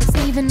 We are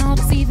receiving, all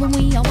deceiving.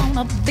 We all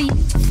wanna be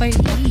free.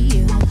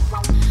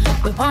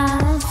 We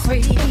want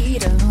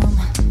freedom.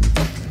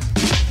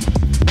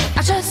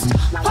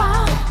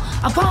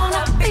 I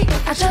wanna be.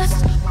 I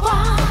just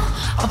want.